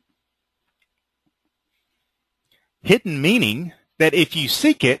 Hidden meaning that if you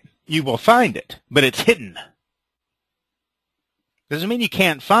seek it, you will find it, but it's hidden. Doesn't mean you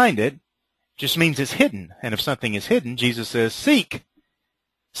can't find it, just means it's hidden. And if something is hidden, Jesus says, seek,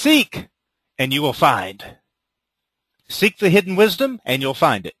 and you will find. Seek the hidden wisdom, and you'll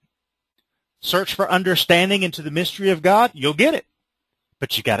find it. Search for understanding into the mystery of God, you'll get it.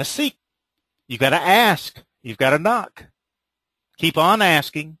 But you got to seek. You got to ask. You've got to knock. Keep on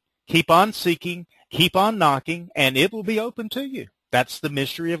asking, keep on seeking, keep on knocking, and it will be open to you. That's the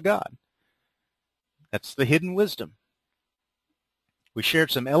mystery of God. That's the hidden wisdom. We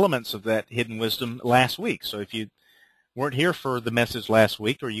shared some elements of that hidden wisdom last week. So if you weren't here for the message last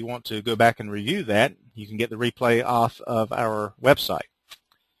week, or you want to go back and review that, you can get the replay off of our website.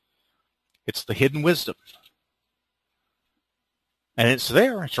 It's the hidden wisdom. And it's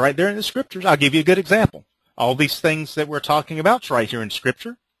there. It's right there in the Scriptures. I'll give you a good example. All these things that we're talking about is right here in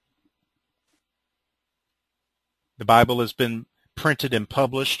Scripture. The Bible has been printed and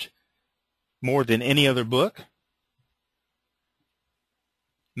published more than any other book.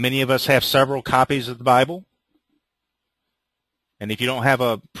 Many of us have several copies of the Bible. And if you don't have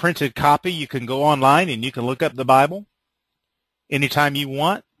a printed copy, you can go online and you can look up the Bible anytime you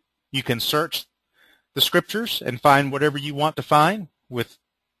want. You can search the Scriptures and find whatever you want to find with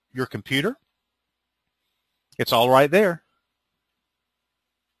your computer. It's all right there.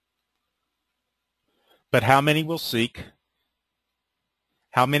 But how many will seek?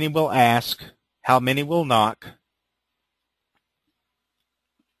 How many will ask? How many will knock?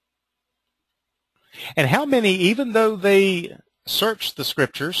 And how many, even though they search the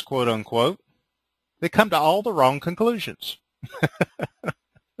Scriptures, quote unquote, they come to all the wrong conclusions.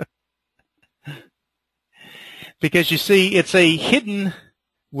 Because you see, it's a hidden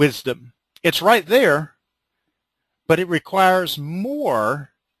wisdom. It's right there. But it requires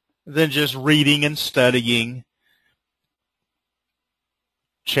more than just reading and studying,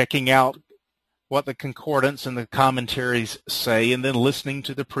 checking out what the concordance and the commentaries say, and then listening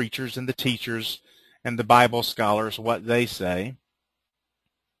to the preachers and the teachers and the Bible scholars, what they say.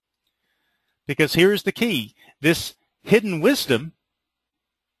 Because here's the key. This hidden wisdom,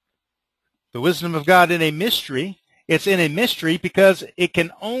 the wisdom of God in a mystery, it's in a mystery because it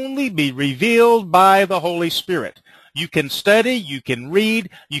can only be revealed by the Holy Spirit. You can study, you can read,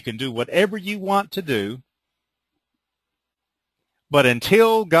 you can do whatever you want to do. But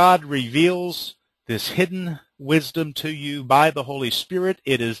until God reveals this hidden wisdom to you by the Holy Spirit,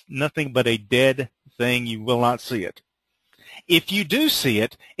 it is nothing but a dead thing. You will not see it. If you do see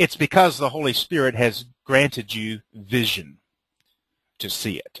it, it's because the Holy Spirit has granted you vision to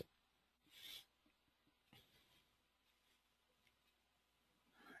see it.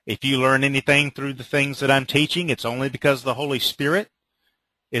 If you learn anything through the things that I'm teaching, it's only because the Holy Spirit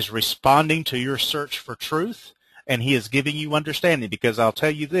is responding to your search for truth, and He is giving you understanding. Because I'll tell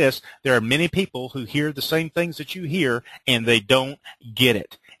you this, there are many people who hear the same things that you hear, and they don't get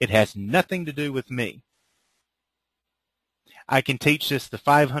it. It has nothing to do with me. I can teach this to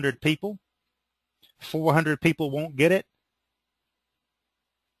 500 people. 400 people won't get it.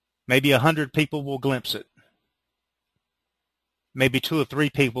 Maybe 100 people will glimpse it. Maybe 2 or 3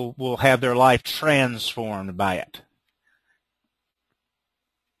 people will have their life transformed by it.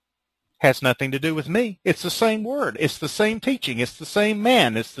 Has nothing to do with me. It's the same word. It's the same teaching. It's the same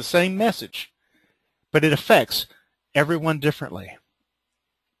man. It's the same message. But it affects everyone differently.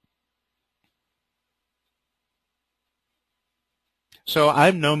 So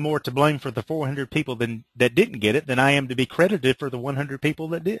I'm no more to blame for the 400 people that didn't get it than I am to be credited for the 100 people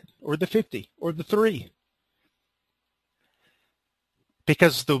that did, or the 50, or the 3.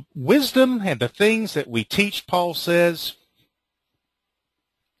 Because the wisdom and the things that we teach, Paul says,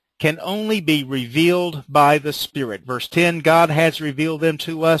 can only be revealed by the Spirit. Verse 10, God has revealed them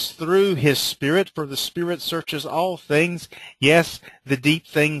to us through His Spirit, for the Spirit searches all things, yes, the deep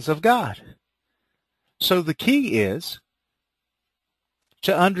things of God. So the key is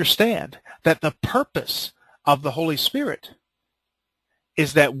to understand that the purpose of the Holy Spirit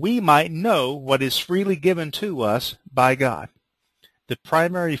is that we might know what is freely given to us by God. The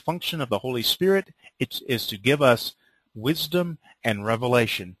primary function of the Holy Spirit is to give us wisdom and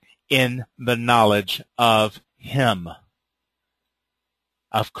revelation in the knowledge of Him,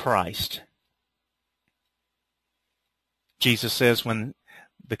 of Christ. Jesus says when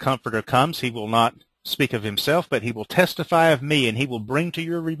the Comforter comes, He will not speak of Himself, but He will testify of me, and He will bring to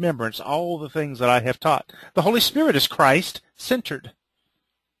your remembrance all the things that I have taught. The Holy Spirit is Christ-centered.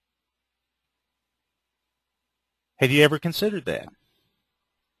 Have you ever considered that?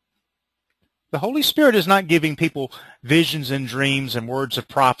 The Holy Spirit is not giving people visions and dreams and words of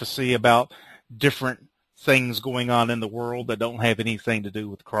prophecy about different things going on in the world that don't have anything to do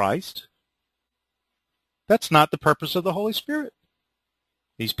with Christ. That's not the purpose of the Holy Spirit.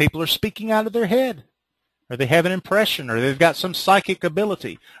 These people are speaking out of their head, or they have an impression, or they've got some psychic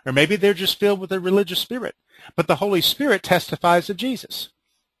ability, or maybe they're just filled with a religious spirit. But the Holy Spirit testifies of Jesus.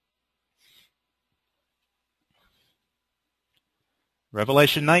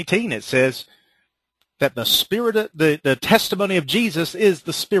 Revelation 19, it says that the testimony of Jesus is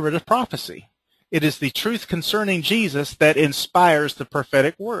the spirit of prophecy. It is the truth concerning Jesus that inspires the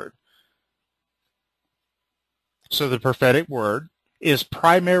prophetic word. So the prophetic word is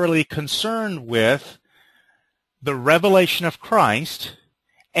primarily concerned with the revelation of Christ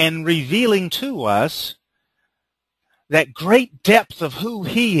and revealing to us that great depth of who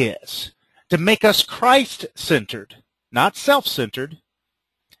He is, to make us Christ-centered, not self-centered,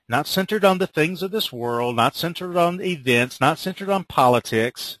 not centered on the things of this world, not centered on events, not centered on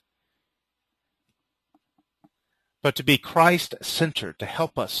politics, but to be Christ-centered, to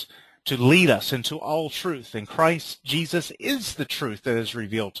help us, to lead us into all truth. And Christ Jesus is the truth that is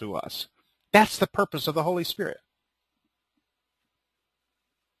revealed to us. That's the purpose of the Holy Spirit.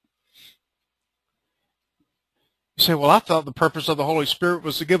 You say, well, I thought the purpose of the Holy Spirit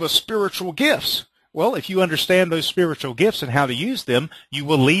was to give us spiritual gifts. Well, if you understand those spiritual gifts and how to use them, you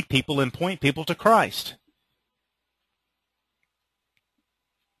will lead people and point people to Christ.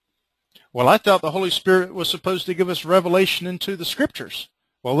 Well, I thought the Holy Spirit was supposed to give us revelation into the Scriptures.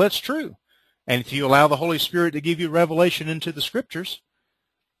 Well, that's true. And if you allow the Holy Spirit to give you revelation into the Scriptures,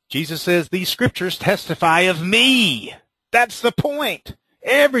 Jesus says, these Scriptures testify of me. That's the point.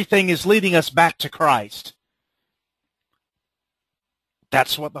 Everything is leading us back to Christ.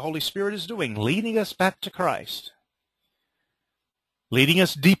 That's what the Holy Spirit is doing, leading us back to Christ, leading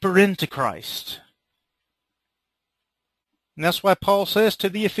us deeper into Christ. And that's why Paul says to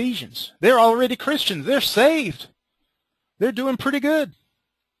the Ephesians, they're already Christians, they're saved, they're doing pretty good.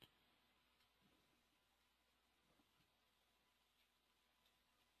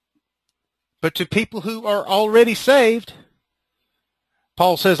 But to people who are already saved,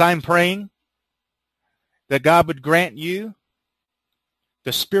 Paul says, I'm praying that God would grant you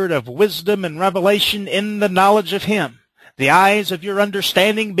the spirit of wisdom and revelation in the knowledge of Him, the eyes of your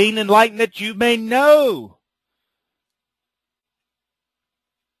understanding being enlightened, that you may know.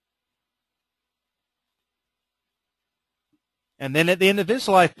 And then at the end of his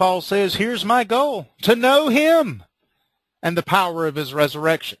life, Paul says, here's my goal, to know Him and the power of His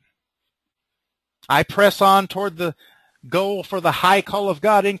resurrection. I press on toward the goal for the high call of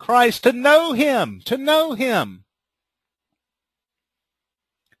God in Christ, to know Him, to know Him.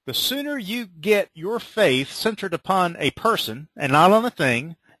 The sooner you get your faith centered upon a person and not on a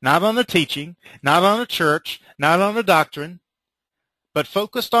thing, not on a teaching, not on a church, not on a doctrine, but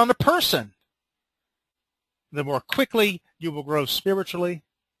focused on a person, the more quickly you will grow spiritually.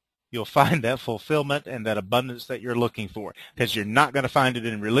 You'll find that fulfillment and that abundance that you're looking for, because you're not going to find it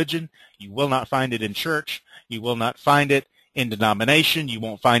in religion. You will not find it in church. You will not find it in denomination. You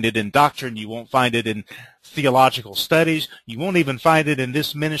won't find it in doctrine. You won't find it in theological studies. You won't even find it in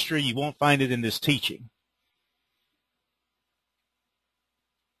this ministry. You won't find it in this teaching.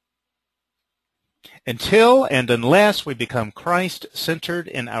 Until and unless we become Christ-centered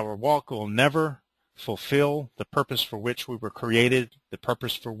in our walk, we'll never fulfill the purpose for which we were created, the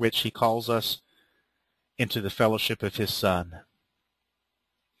purpose for which He calls us into the fellowship of His Son.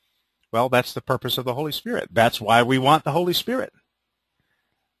 Well, that's the purpose of the Holy Spirit. That's why we want the Holy Spirit.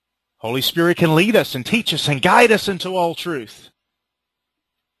 Holy Spirit can lead us and teach us and guide us into all truth.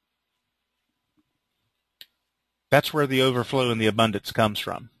 That's where the overflow and the abundance comes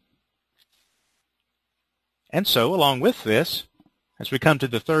from. And so, along with this, as we come to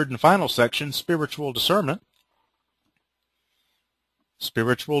the third and final section, spiritual discernment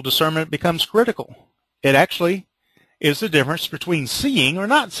becomes critical. It actually is the difference between seeing or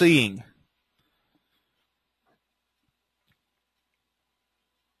not seeing.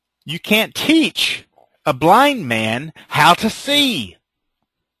 You can't teach a blind man how to see.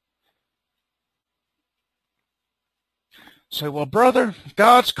 Say, well, brother,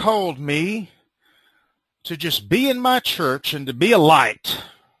 God's called me to just be in my church and to be a light.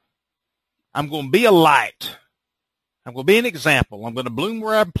 I'm going to be a light. I'm going to be an example. I'm going to bloom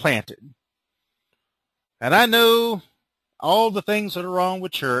where I'm planted. And I know all the things that are wrong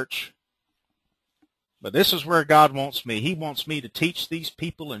with church, but this is where God wants me. He wants me to teach these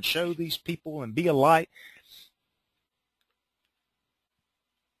people and show these people and be a light.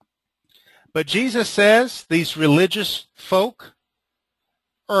 But Jesus says these religious folk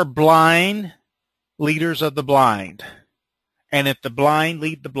are blind leaders of the blind. And if the blind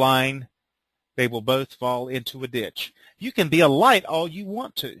lead the blind, they will both fall into a ditch. You can be a light all you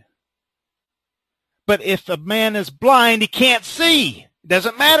want to. But if a man is blind, he can't see. It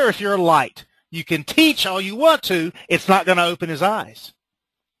doesn't matter if you're a light. You can teach all you want to. It's not going to open his eyes.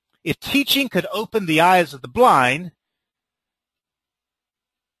 If teaching could open the eyes of the blind,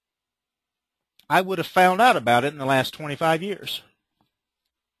 I would have found out about it in the last 25 years.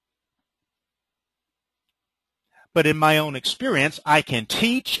 But in my own experience, I can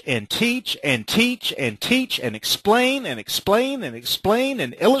teach and teach and teach and teach and explain and explain and explain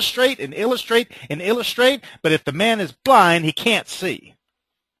and illustrate and illustrate and illustrate. But if the man is blind, he can't see.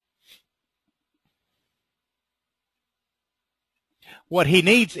 What he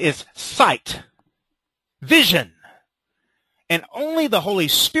needs is sight, vision. And only the Holy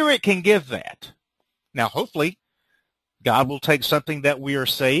Spirit can give that. Now, hopefully, God will take something that we are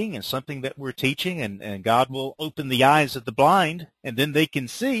saying and something that we're teaching, and God will open the eyes of the blind, and then they can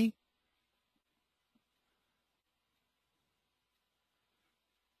see.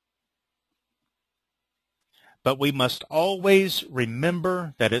 But we must always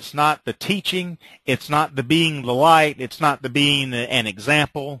remember that it's not the teaching, it's not the being the light, it's not the being an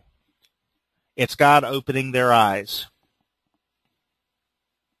example. It's God opening their eyes.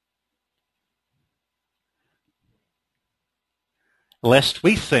 Lest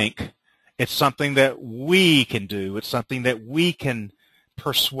we think it's something that we can do. It's something that we can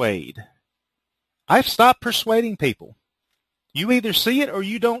persuade. I've stopped persuading people. You either see it or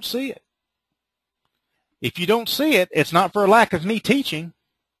you don't see it. If you don't see it, it's not for a lack of me teaching.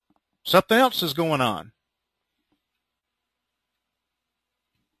 Something else is going on.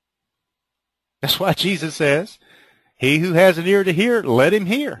 That's why Jesus says, he who has an ear to hear, let him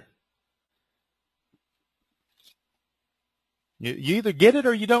hear. You either get it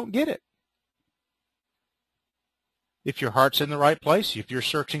or you don't get it. If your heart's in the right place, if you're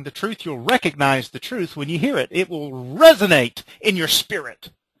searching the truth, you'll recognize the truth when you hear it. It will resonate in your spirit.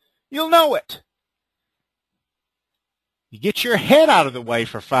 You'll know it. You get your head out of the way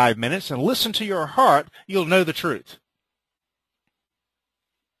for 5 minutes and listen to your heart, you'll know the truth.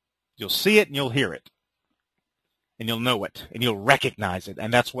 You'll see it and you'll hear it. And you'll know it and you'll recognize it.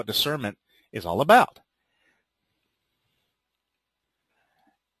 And that's what discernment is all about.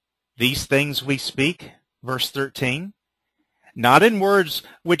 These things we speak, verse 13, not in words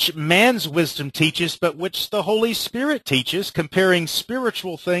which man's wisdom teaches, but which the Holy Spirit teaches, comparing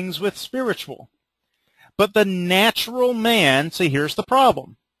spiritual things with spiritual. But the natural man, see, here's the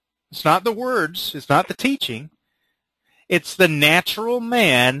problem. It's not the words, it's not the teaching. It's the natural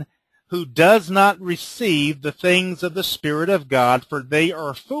man who does not receive the things of the Spirit of God, for they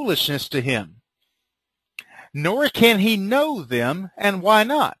are foolishness to him. Nor can he know them, and why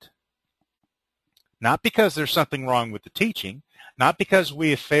not? Not because there's something wrong with the teaching, not because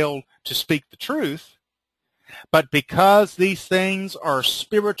we have failed to speak the truth, but because these things are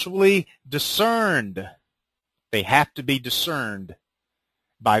spiritually discerned. They have to be discerned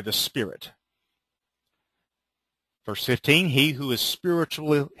by the Spirit. Verse 15, he who is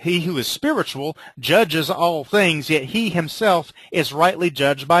spiritual judges all things, yet he himself is rightly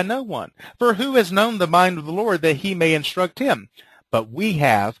judged by no one. For who has known the mind of the Lord that he may instruct him? But we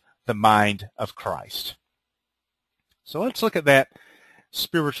have the mind of Christ. So let's look at that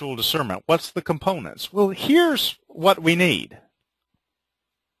spiritual discernment. What's the components? Well, here's what we need.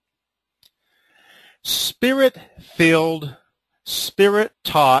 Spirit-filled,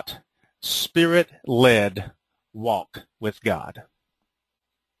 Spirit-taught, Spirit-led walk with God.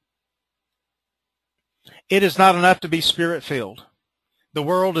 It is not enough to be Spirit-filled. The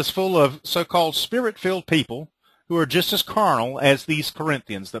world is full of so-called Spirit-filled people who are just as carnal as these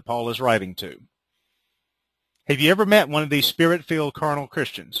Corinthians that Paul is writing to. Have you ever met one of these Spirit-filled carnal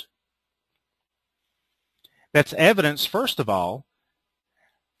Christians? That's evidence, first of all,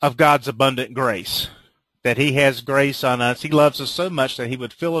 of God's abundant grace, that he has grace on us. He loves us so much that he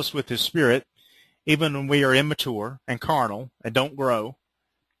would fill us with his Spirit even when we are immature and carnal and don't grow.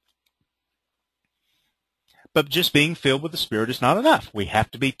 But just being filled with the Spirit is not enough. We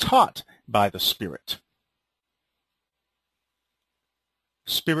have to be taught by the Spirit.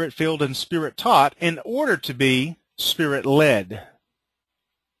 Spirit-filled and Spirit-taught in order to be Spirit-led.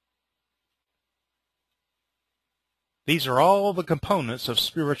 These are all the components of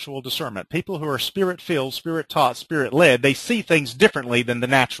spiritual discernment. People who are Spirit-filled, Spirit-taught, Spirit-led, they see things differently than the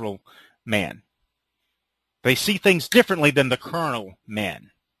natural man. They see things differently than the carnal man.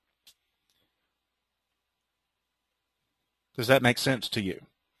 Does that make sense to you?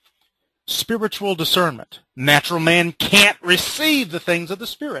 Spiritual discernment. Natural man can't receive the things of the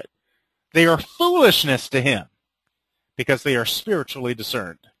Spirit. They are foolishness to him because they are spiritually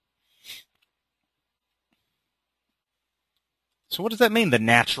discerned. So what does that mean, the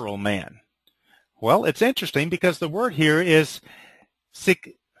natural man? Well, it's interesting because the word here is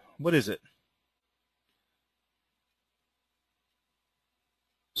what is it?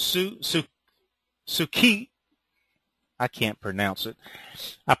 Suki. I can't pronounce it.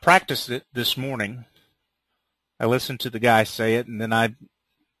 I practiced it this morning. I listened to the guy say it, and then I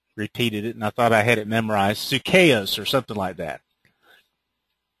repeated it, and I thought I had it memorized. Sukeos or something like that.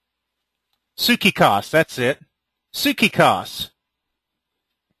 Sukikos, that's it. Sukikos.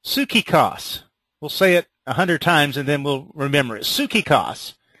 Sukikos. We'll say it 100 times, and then we'll remember it.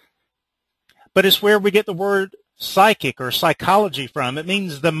 Sukikos. But it's where we get the word psychic or psychology from. It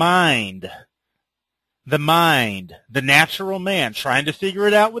means the mind. The mind, the natural man, trying to figure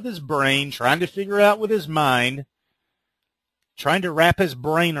it out with his brain, trying to figure it out with his mind, trying to wrap his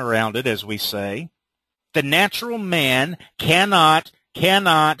brain around it, as we say. The natural man cannot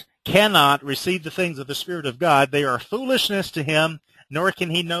receive the things of the Spirit of God. They are foolishness to him, nor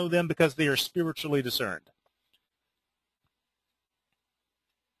can he know them because they are spiritually discerned.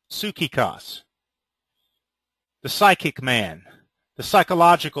 Sukikos. The psychic man, the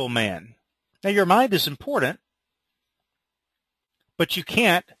psychological man. Now, your mind is important, but you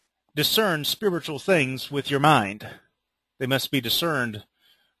can't discern spiritual things with your mind. They must be discerned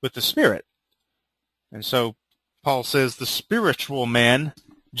with the Spirit. And so Paul says the spiritual man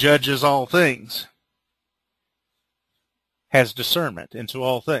judges all things, has discernment into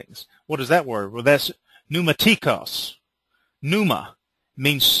all things. What is that word? Well, that's pneumatikos. Pneuma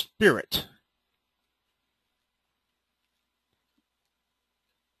means spirit,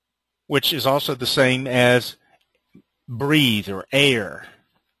 which is also the same as breathe or air.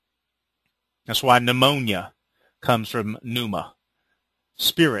 That's why pneumonia comes from pneuma.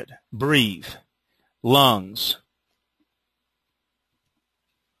 Spirit, breathe, lungs.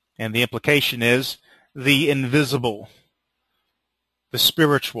 And the implication is the invisible, the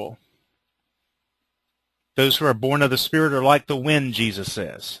spiritual. Those who are born of the Spirit are like the wind, Jesus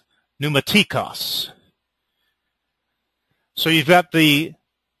says. Pneumatikos. So you've got the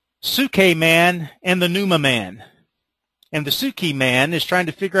Suke man and the Pneuma man. And the Suke man is trying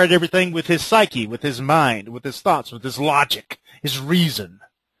to figure out everything with his psyche, with his mind, with his thoughts, with his logic, his reason,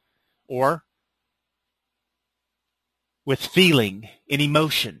 or with feeling and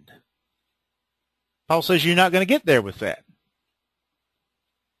emotion. Paul says you're not going to get there with that.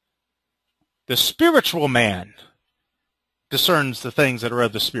 The spiritual man discerns the things that are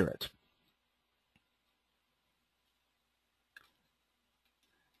of the Spirit.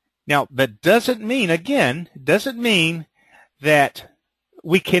 Now, that doesn't mean, again, that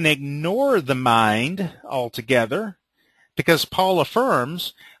we can ignore the mind altogether, because Paul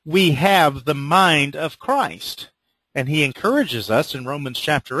affirms we have the mind of Christ. And he encourages us in Romans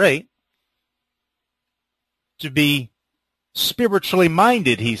chapter 8 to be spiritually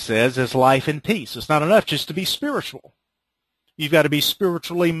minded, he says, as life and peace. It's not enough just to be spiritual. You've got to be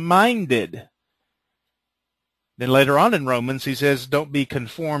spiritually minded. Then later on in Romans, he says, don't be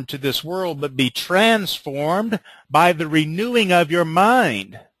conformed to this world, but be transformed by the renewing of your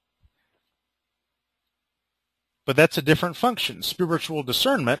mind. But that's a different function. Spiritual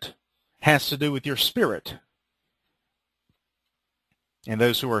discernment has to do with your spirit. And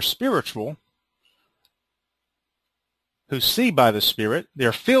those who are spiritual, who see by the Spirit,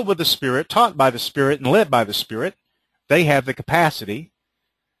 they're filled with the Spirit, taught by the Spirit, and led by the Spirit, they have the capacity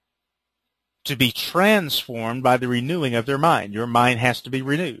to be transformed by the renewing of their mind. Your mind has to be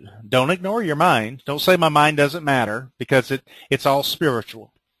renewed. don't ignore your mind. Don't say my mind doesn't matter because it's all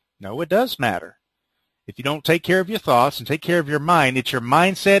spiritual. No, it does matter. If you don't take care of your thoughts and take care of your mind, it's your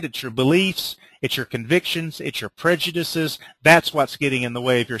mindset, it's your beliefs, it's your convictions, it's your prejudices. That's what's getting in the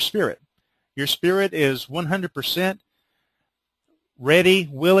way of your spirit. Your spirit is 100% ready,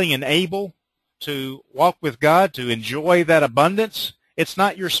 willing, and able to walk with God, to enjoy that abundance. It's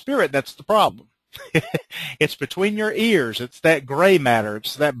not your spirit that's the problem. It's between your ears. It's that gray matter.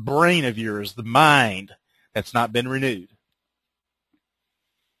 It's that brain of yours, the mind, that's not been renewed.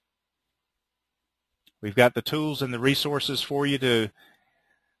 We've got the tools and the resources for you to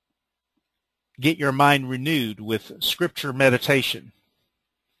get your mind renewed with scripture meditation.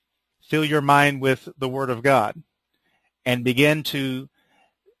 Fill your mind with the Word of God and begin to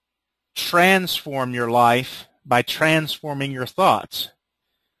transform your life by transforming your thoughts.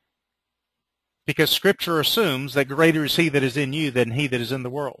 Because Scripture assumes that greater is He that is in you than he that is in the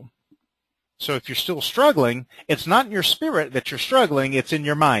world. So if you're still struggling, it's not in your spirit that you're struggling, it's in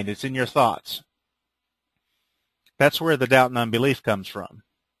your mind, it's in your thoughts. That's where the doubt and unbelief comes from.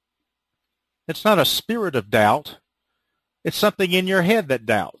 It's not a spirit of doubt. It's something in your head that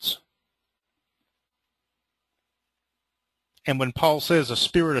doubts. And when Paul says a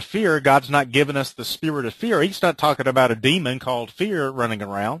spirit of fear, God's not given us the spirit of fear. He's not talking about a demon called fear running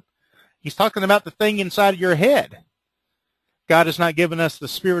around. He's talking about the thing inside of your head. God has not given us the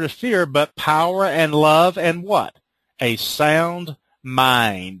spirit of fear, but power and love and what? A sound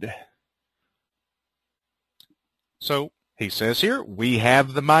mind. So he says here, we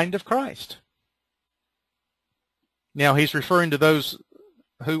have the mind of Christ. Now he's referring to those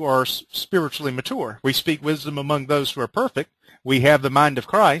who are spiritually mature. We speak wisdom among those who are perfect. We have the mind of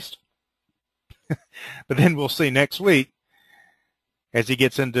Christ. But then we'll see next week as he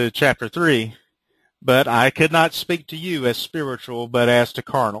gets into chapter 3, but I could not speak to you as spiritual, but as to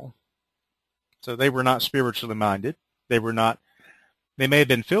carnal. So they were not spiritually minded. They may have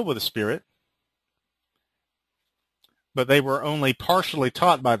been filled with the Spirit, but they were only partially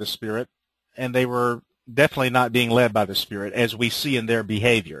taught by the Spirit, and they were definitely not being led by the Spirit, as we see in their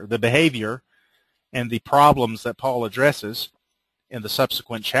behavior. The behavior and the problems that Paul addresses in the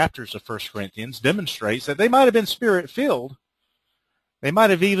subsequent chapters of 1 Corinthians demonstrates that they might have been Spirit-filled. They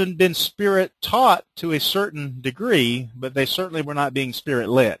might have even been Spirit-taught to a certain degree, but they certainly were not being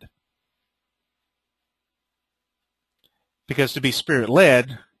Spirit-led. Because to be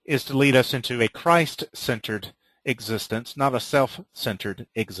Spirit-led is to lead us into a Christ-centered existence, not a self-centered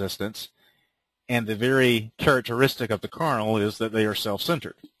existence. And the very characteristic of the carnal is that they are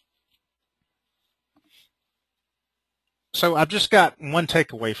self-centered. So I've just got one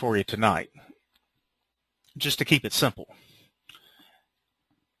takeaway for you tonight, just to keep it simple.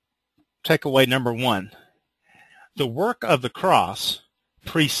 Takeaway number 1. The work of the cross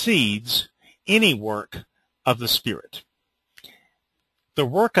precedes any work of the Spirit. The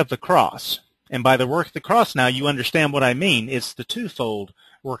work of the cross, and by the work of the cross now you understand what I mean, it's the twofold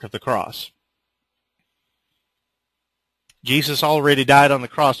work of the cross. Jesus already died on the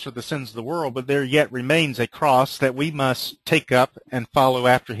cross for the sins of the world, but there yet remains a cross that we must take up and follow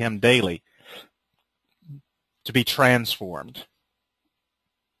after Him daily to be transformed.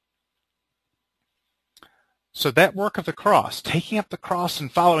 So that work of the cross, taking up the cross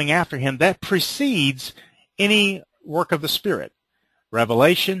and following after Him, that precedes any work of the Spirit.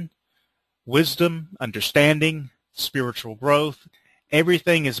 Revelation, wisdom, understanding, spiritual growth,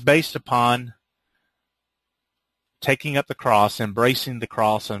 everything is based upon taking up the cross, embracing the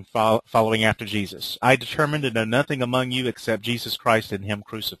cross, and following after Jesus. I determined to know nothing among you except Jesus Christ and Him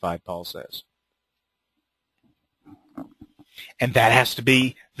crucified, Paul says. And that has to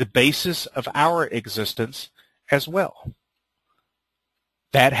be the basis of our existence as well.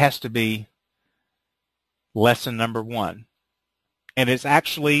 That has to be lesson number 1. And it's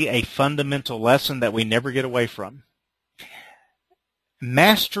actually a fundamental lesson that we never get away from.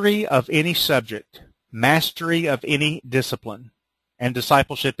 Mastery of any subject, mastery of any discipline, and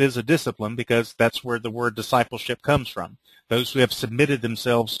discipleship is a discipline because that's where the word discipleship comes from, those who have submitted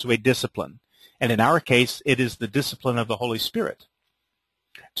themselves to a discipline. And in our case, it is the discipline of the Holy Spirit,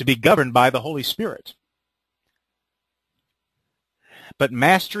 to be governed by the Holy Spirit. But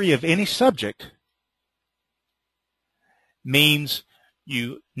mastery of any subject means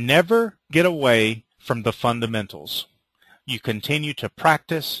you never get away from the fundamentals. You continue to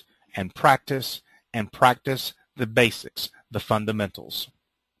practice and practice and practice the basics, the fundamentals.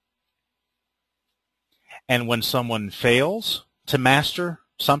 And when someone fails to master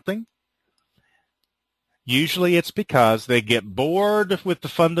something, usually it's because they get bored with the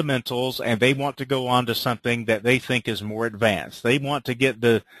fundamentals and they want to go on to something that they think is more advanced. They want to get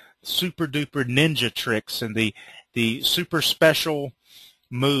the super duper ninja tricks and the super special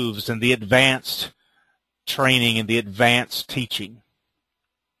moves and the advanced training and the advanced teaching.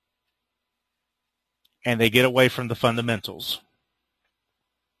 And they get away from the fundamentals.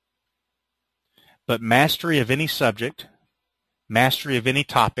 But mastery of any subject, mastery of any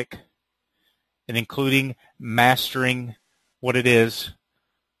topic, and including mastering what it is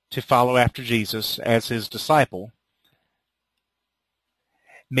to follow after Jesus as his disciple,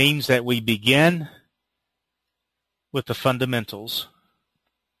 means that we begin with the fundamentals,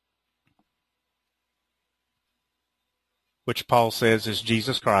 which Paul says is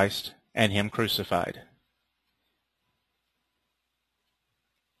Jesus Christ and him crucified.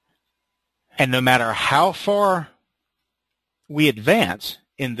 And no matter how far we advance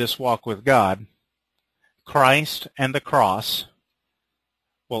in this walk with God, Christ and the cross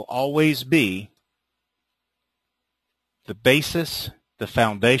will always be the basis, the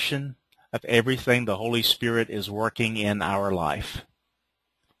foundation of everything the Holy Spirit is working in our life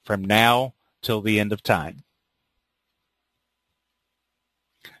from now till the end of time.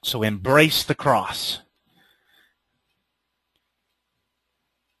 So embrace the cross.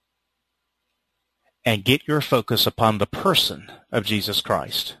 And get your focus upon the person of Jesus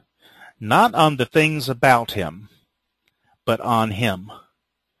Christ. Not on the things about him, but on him.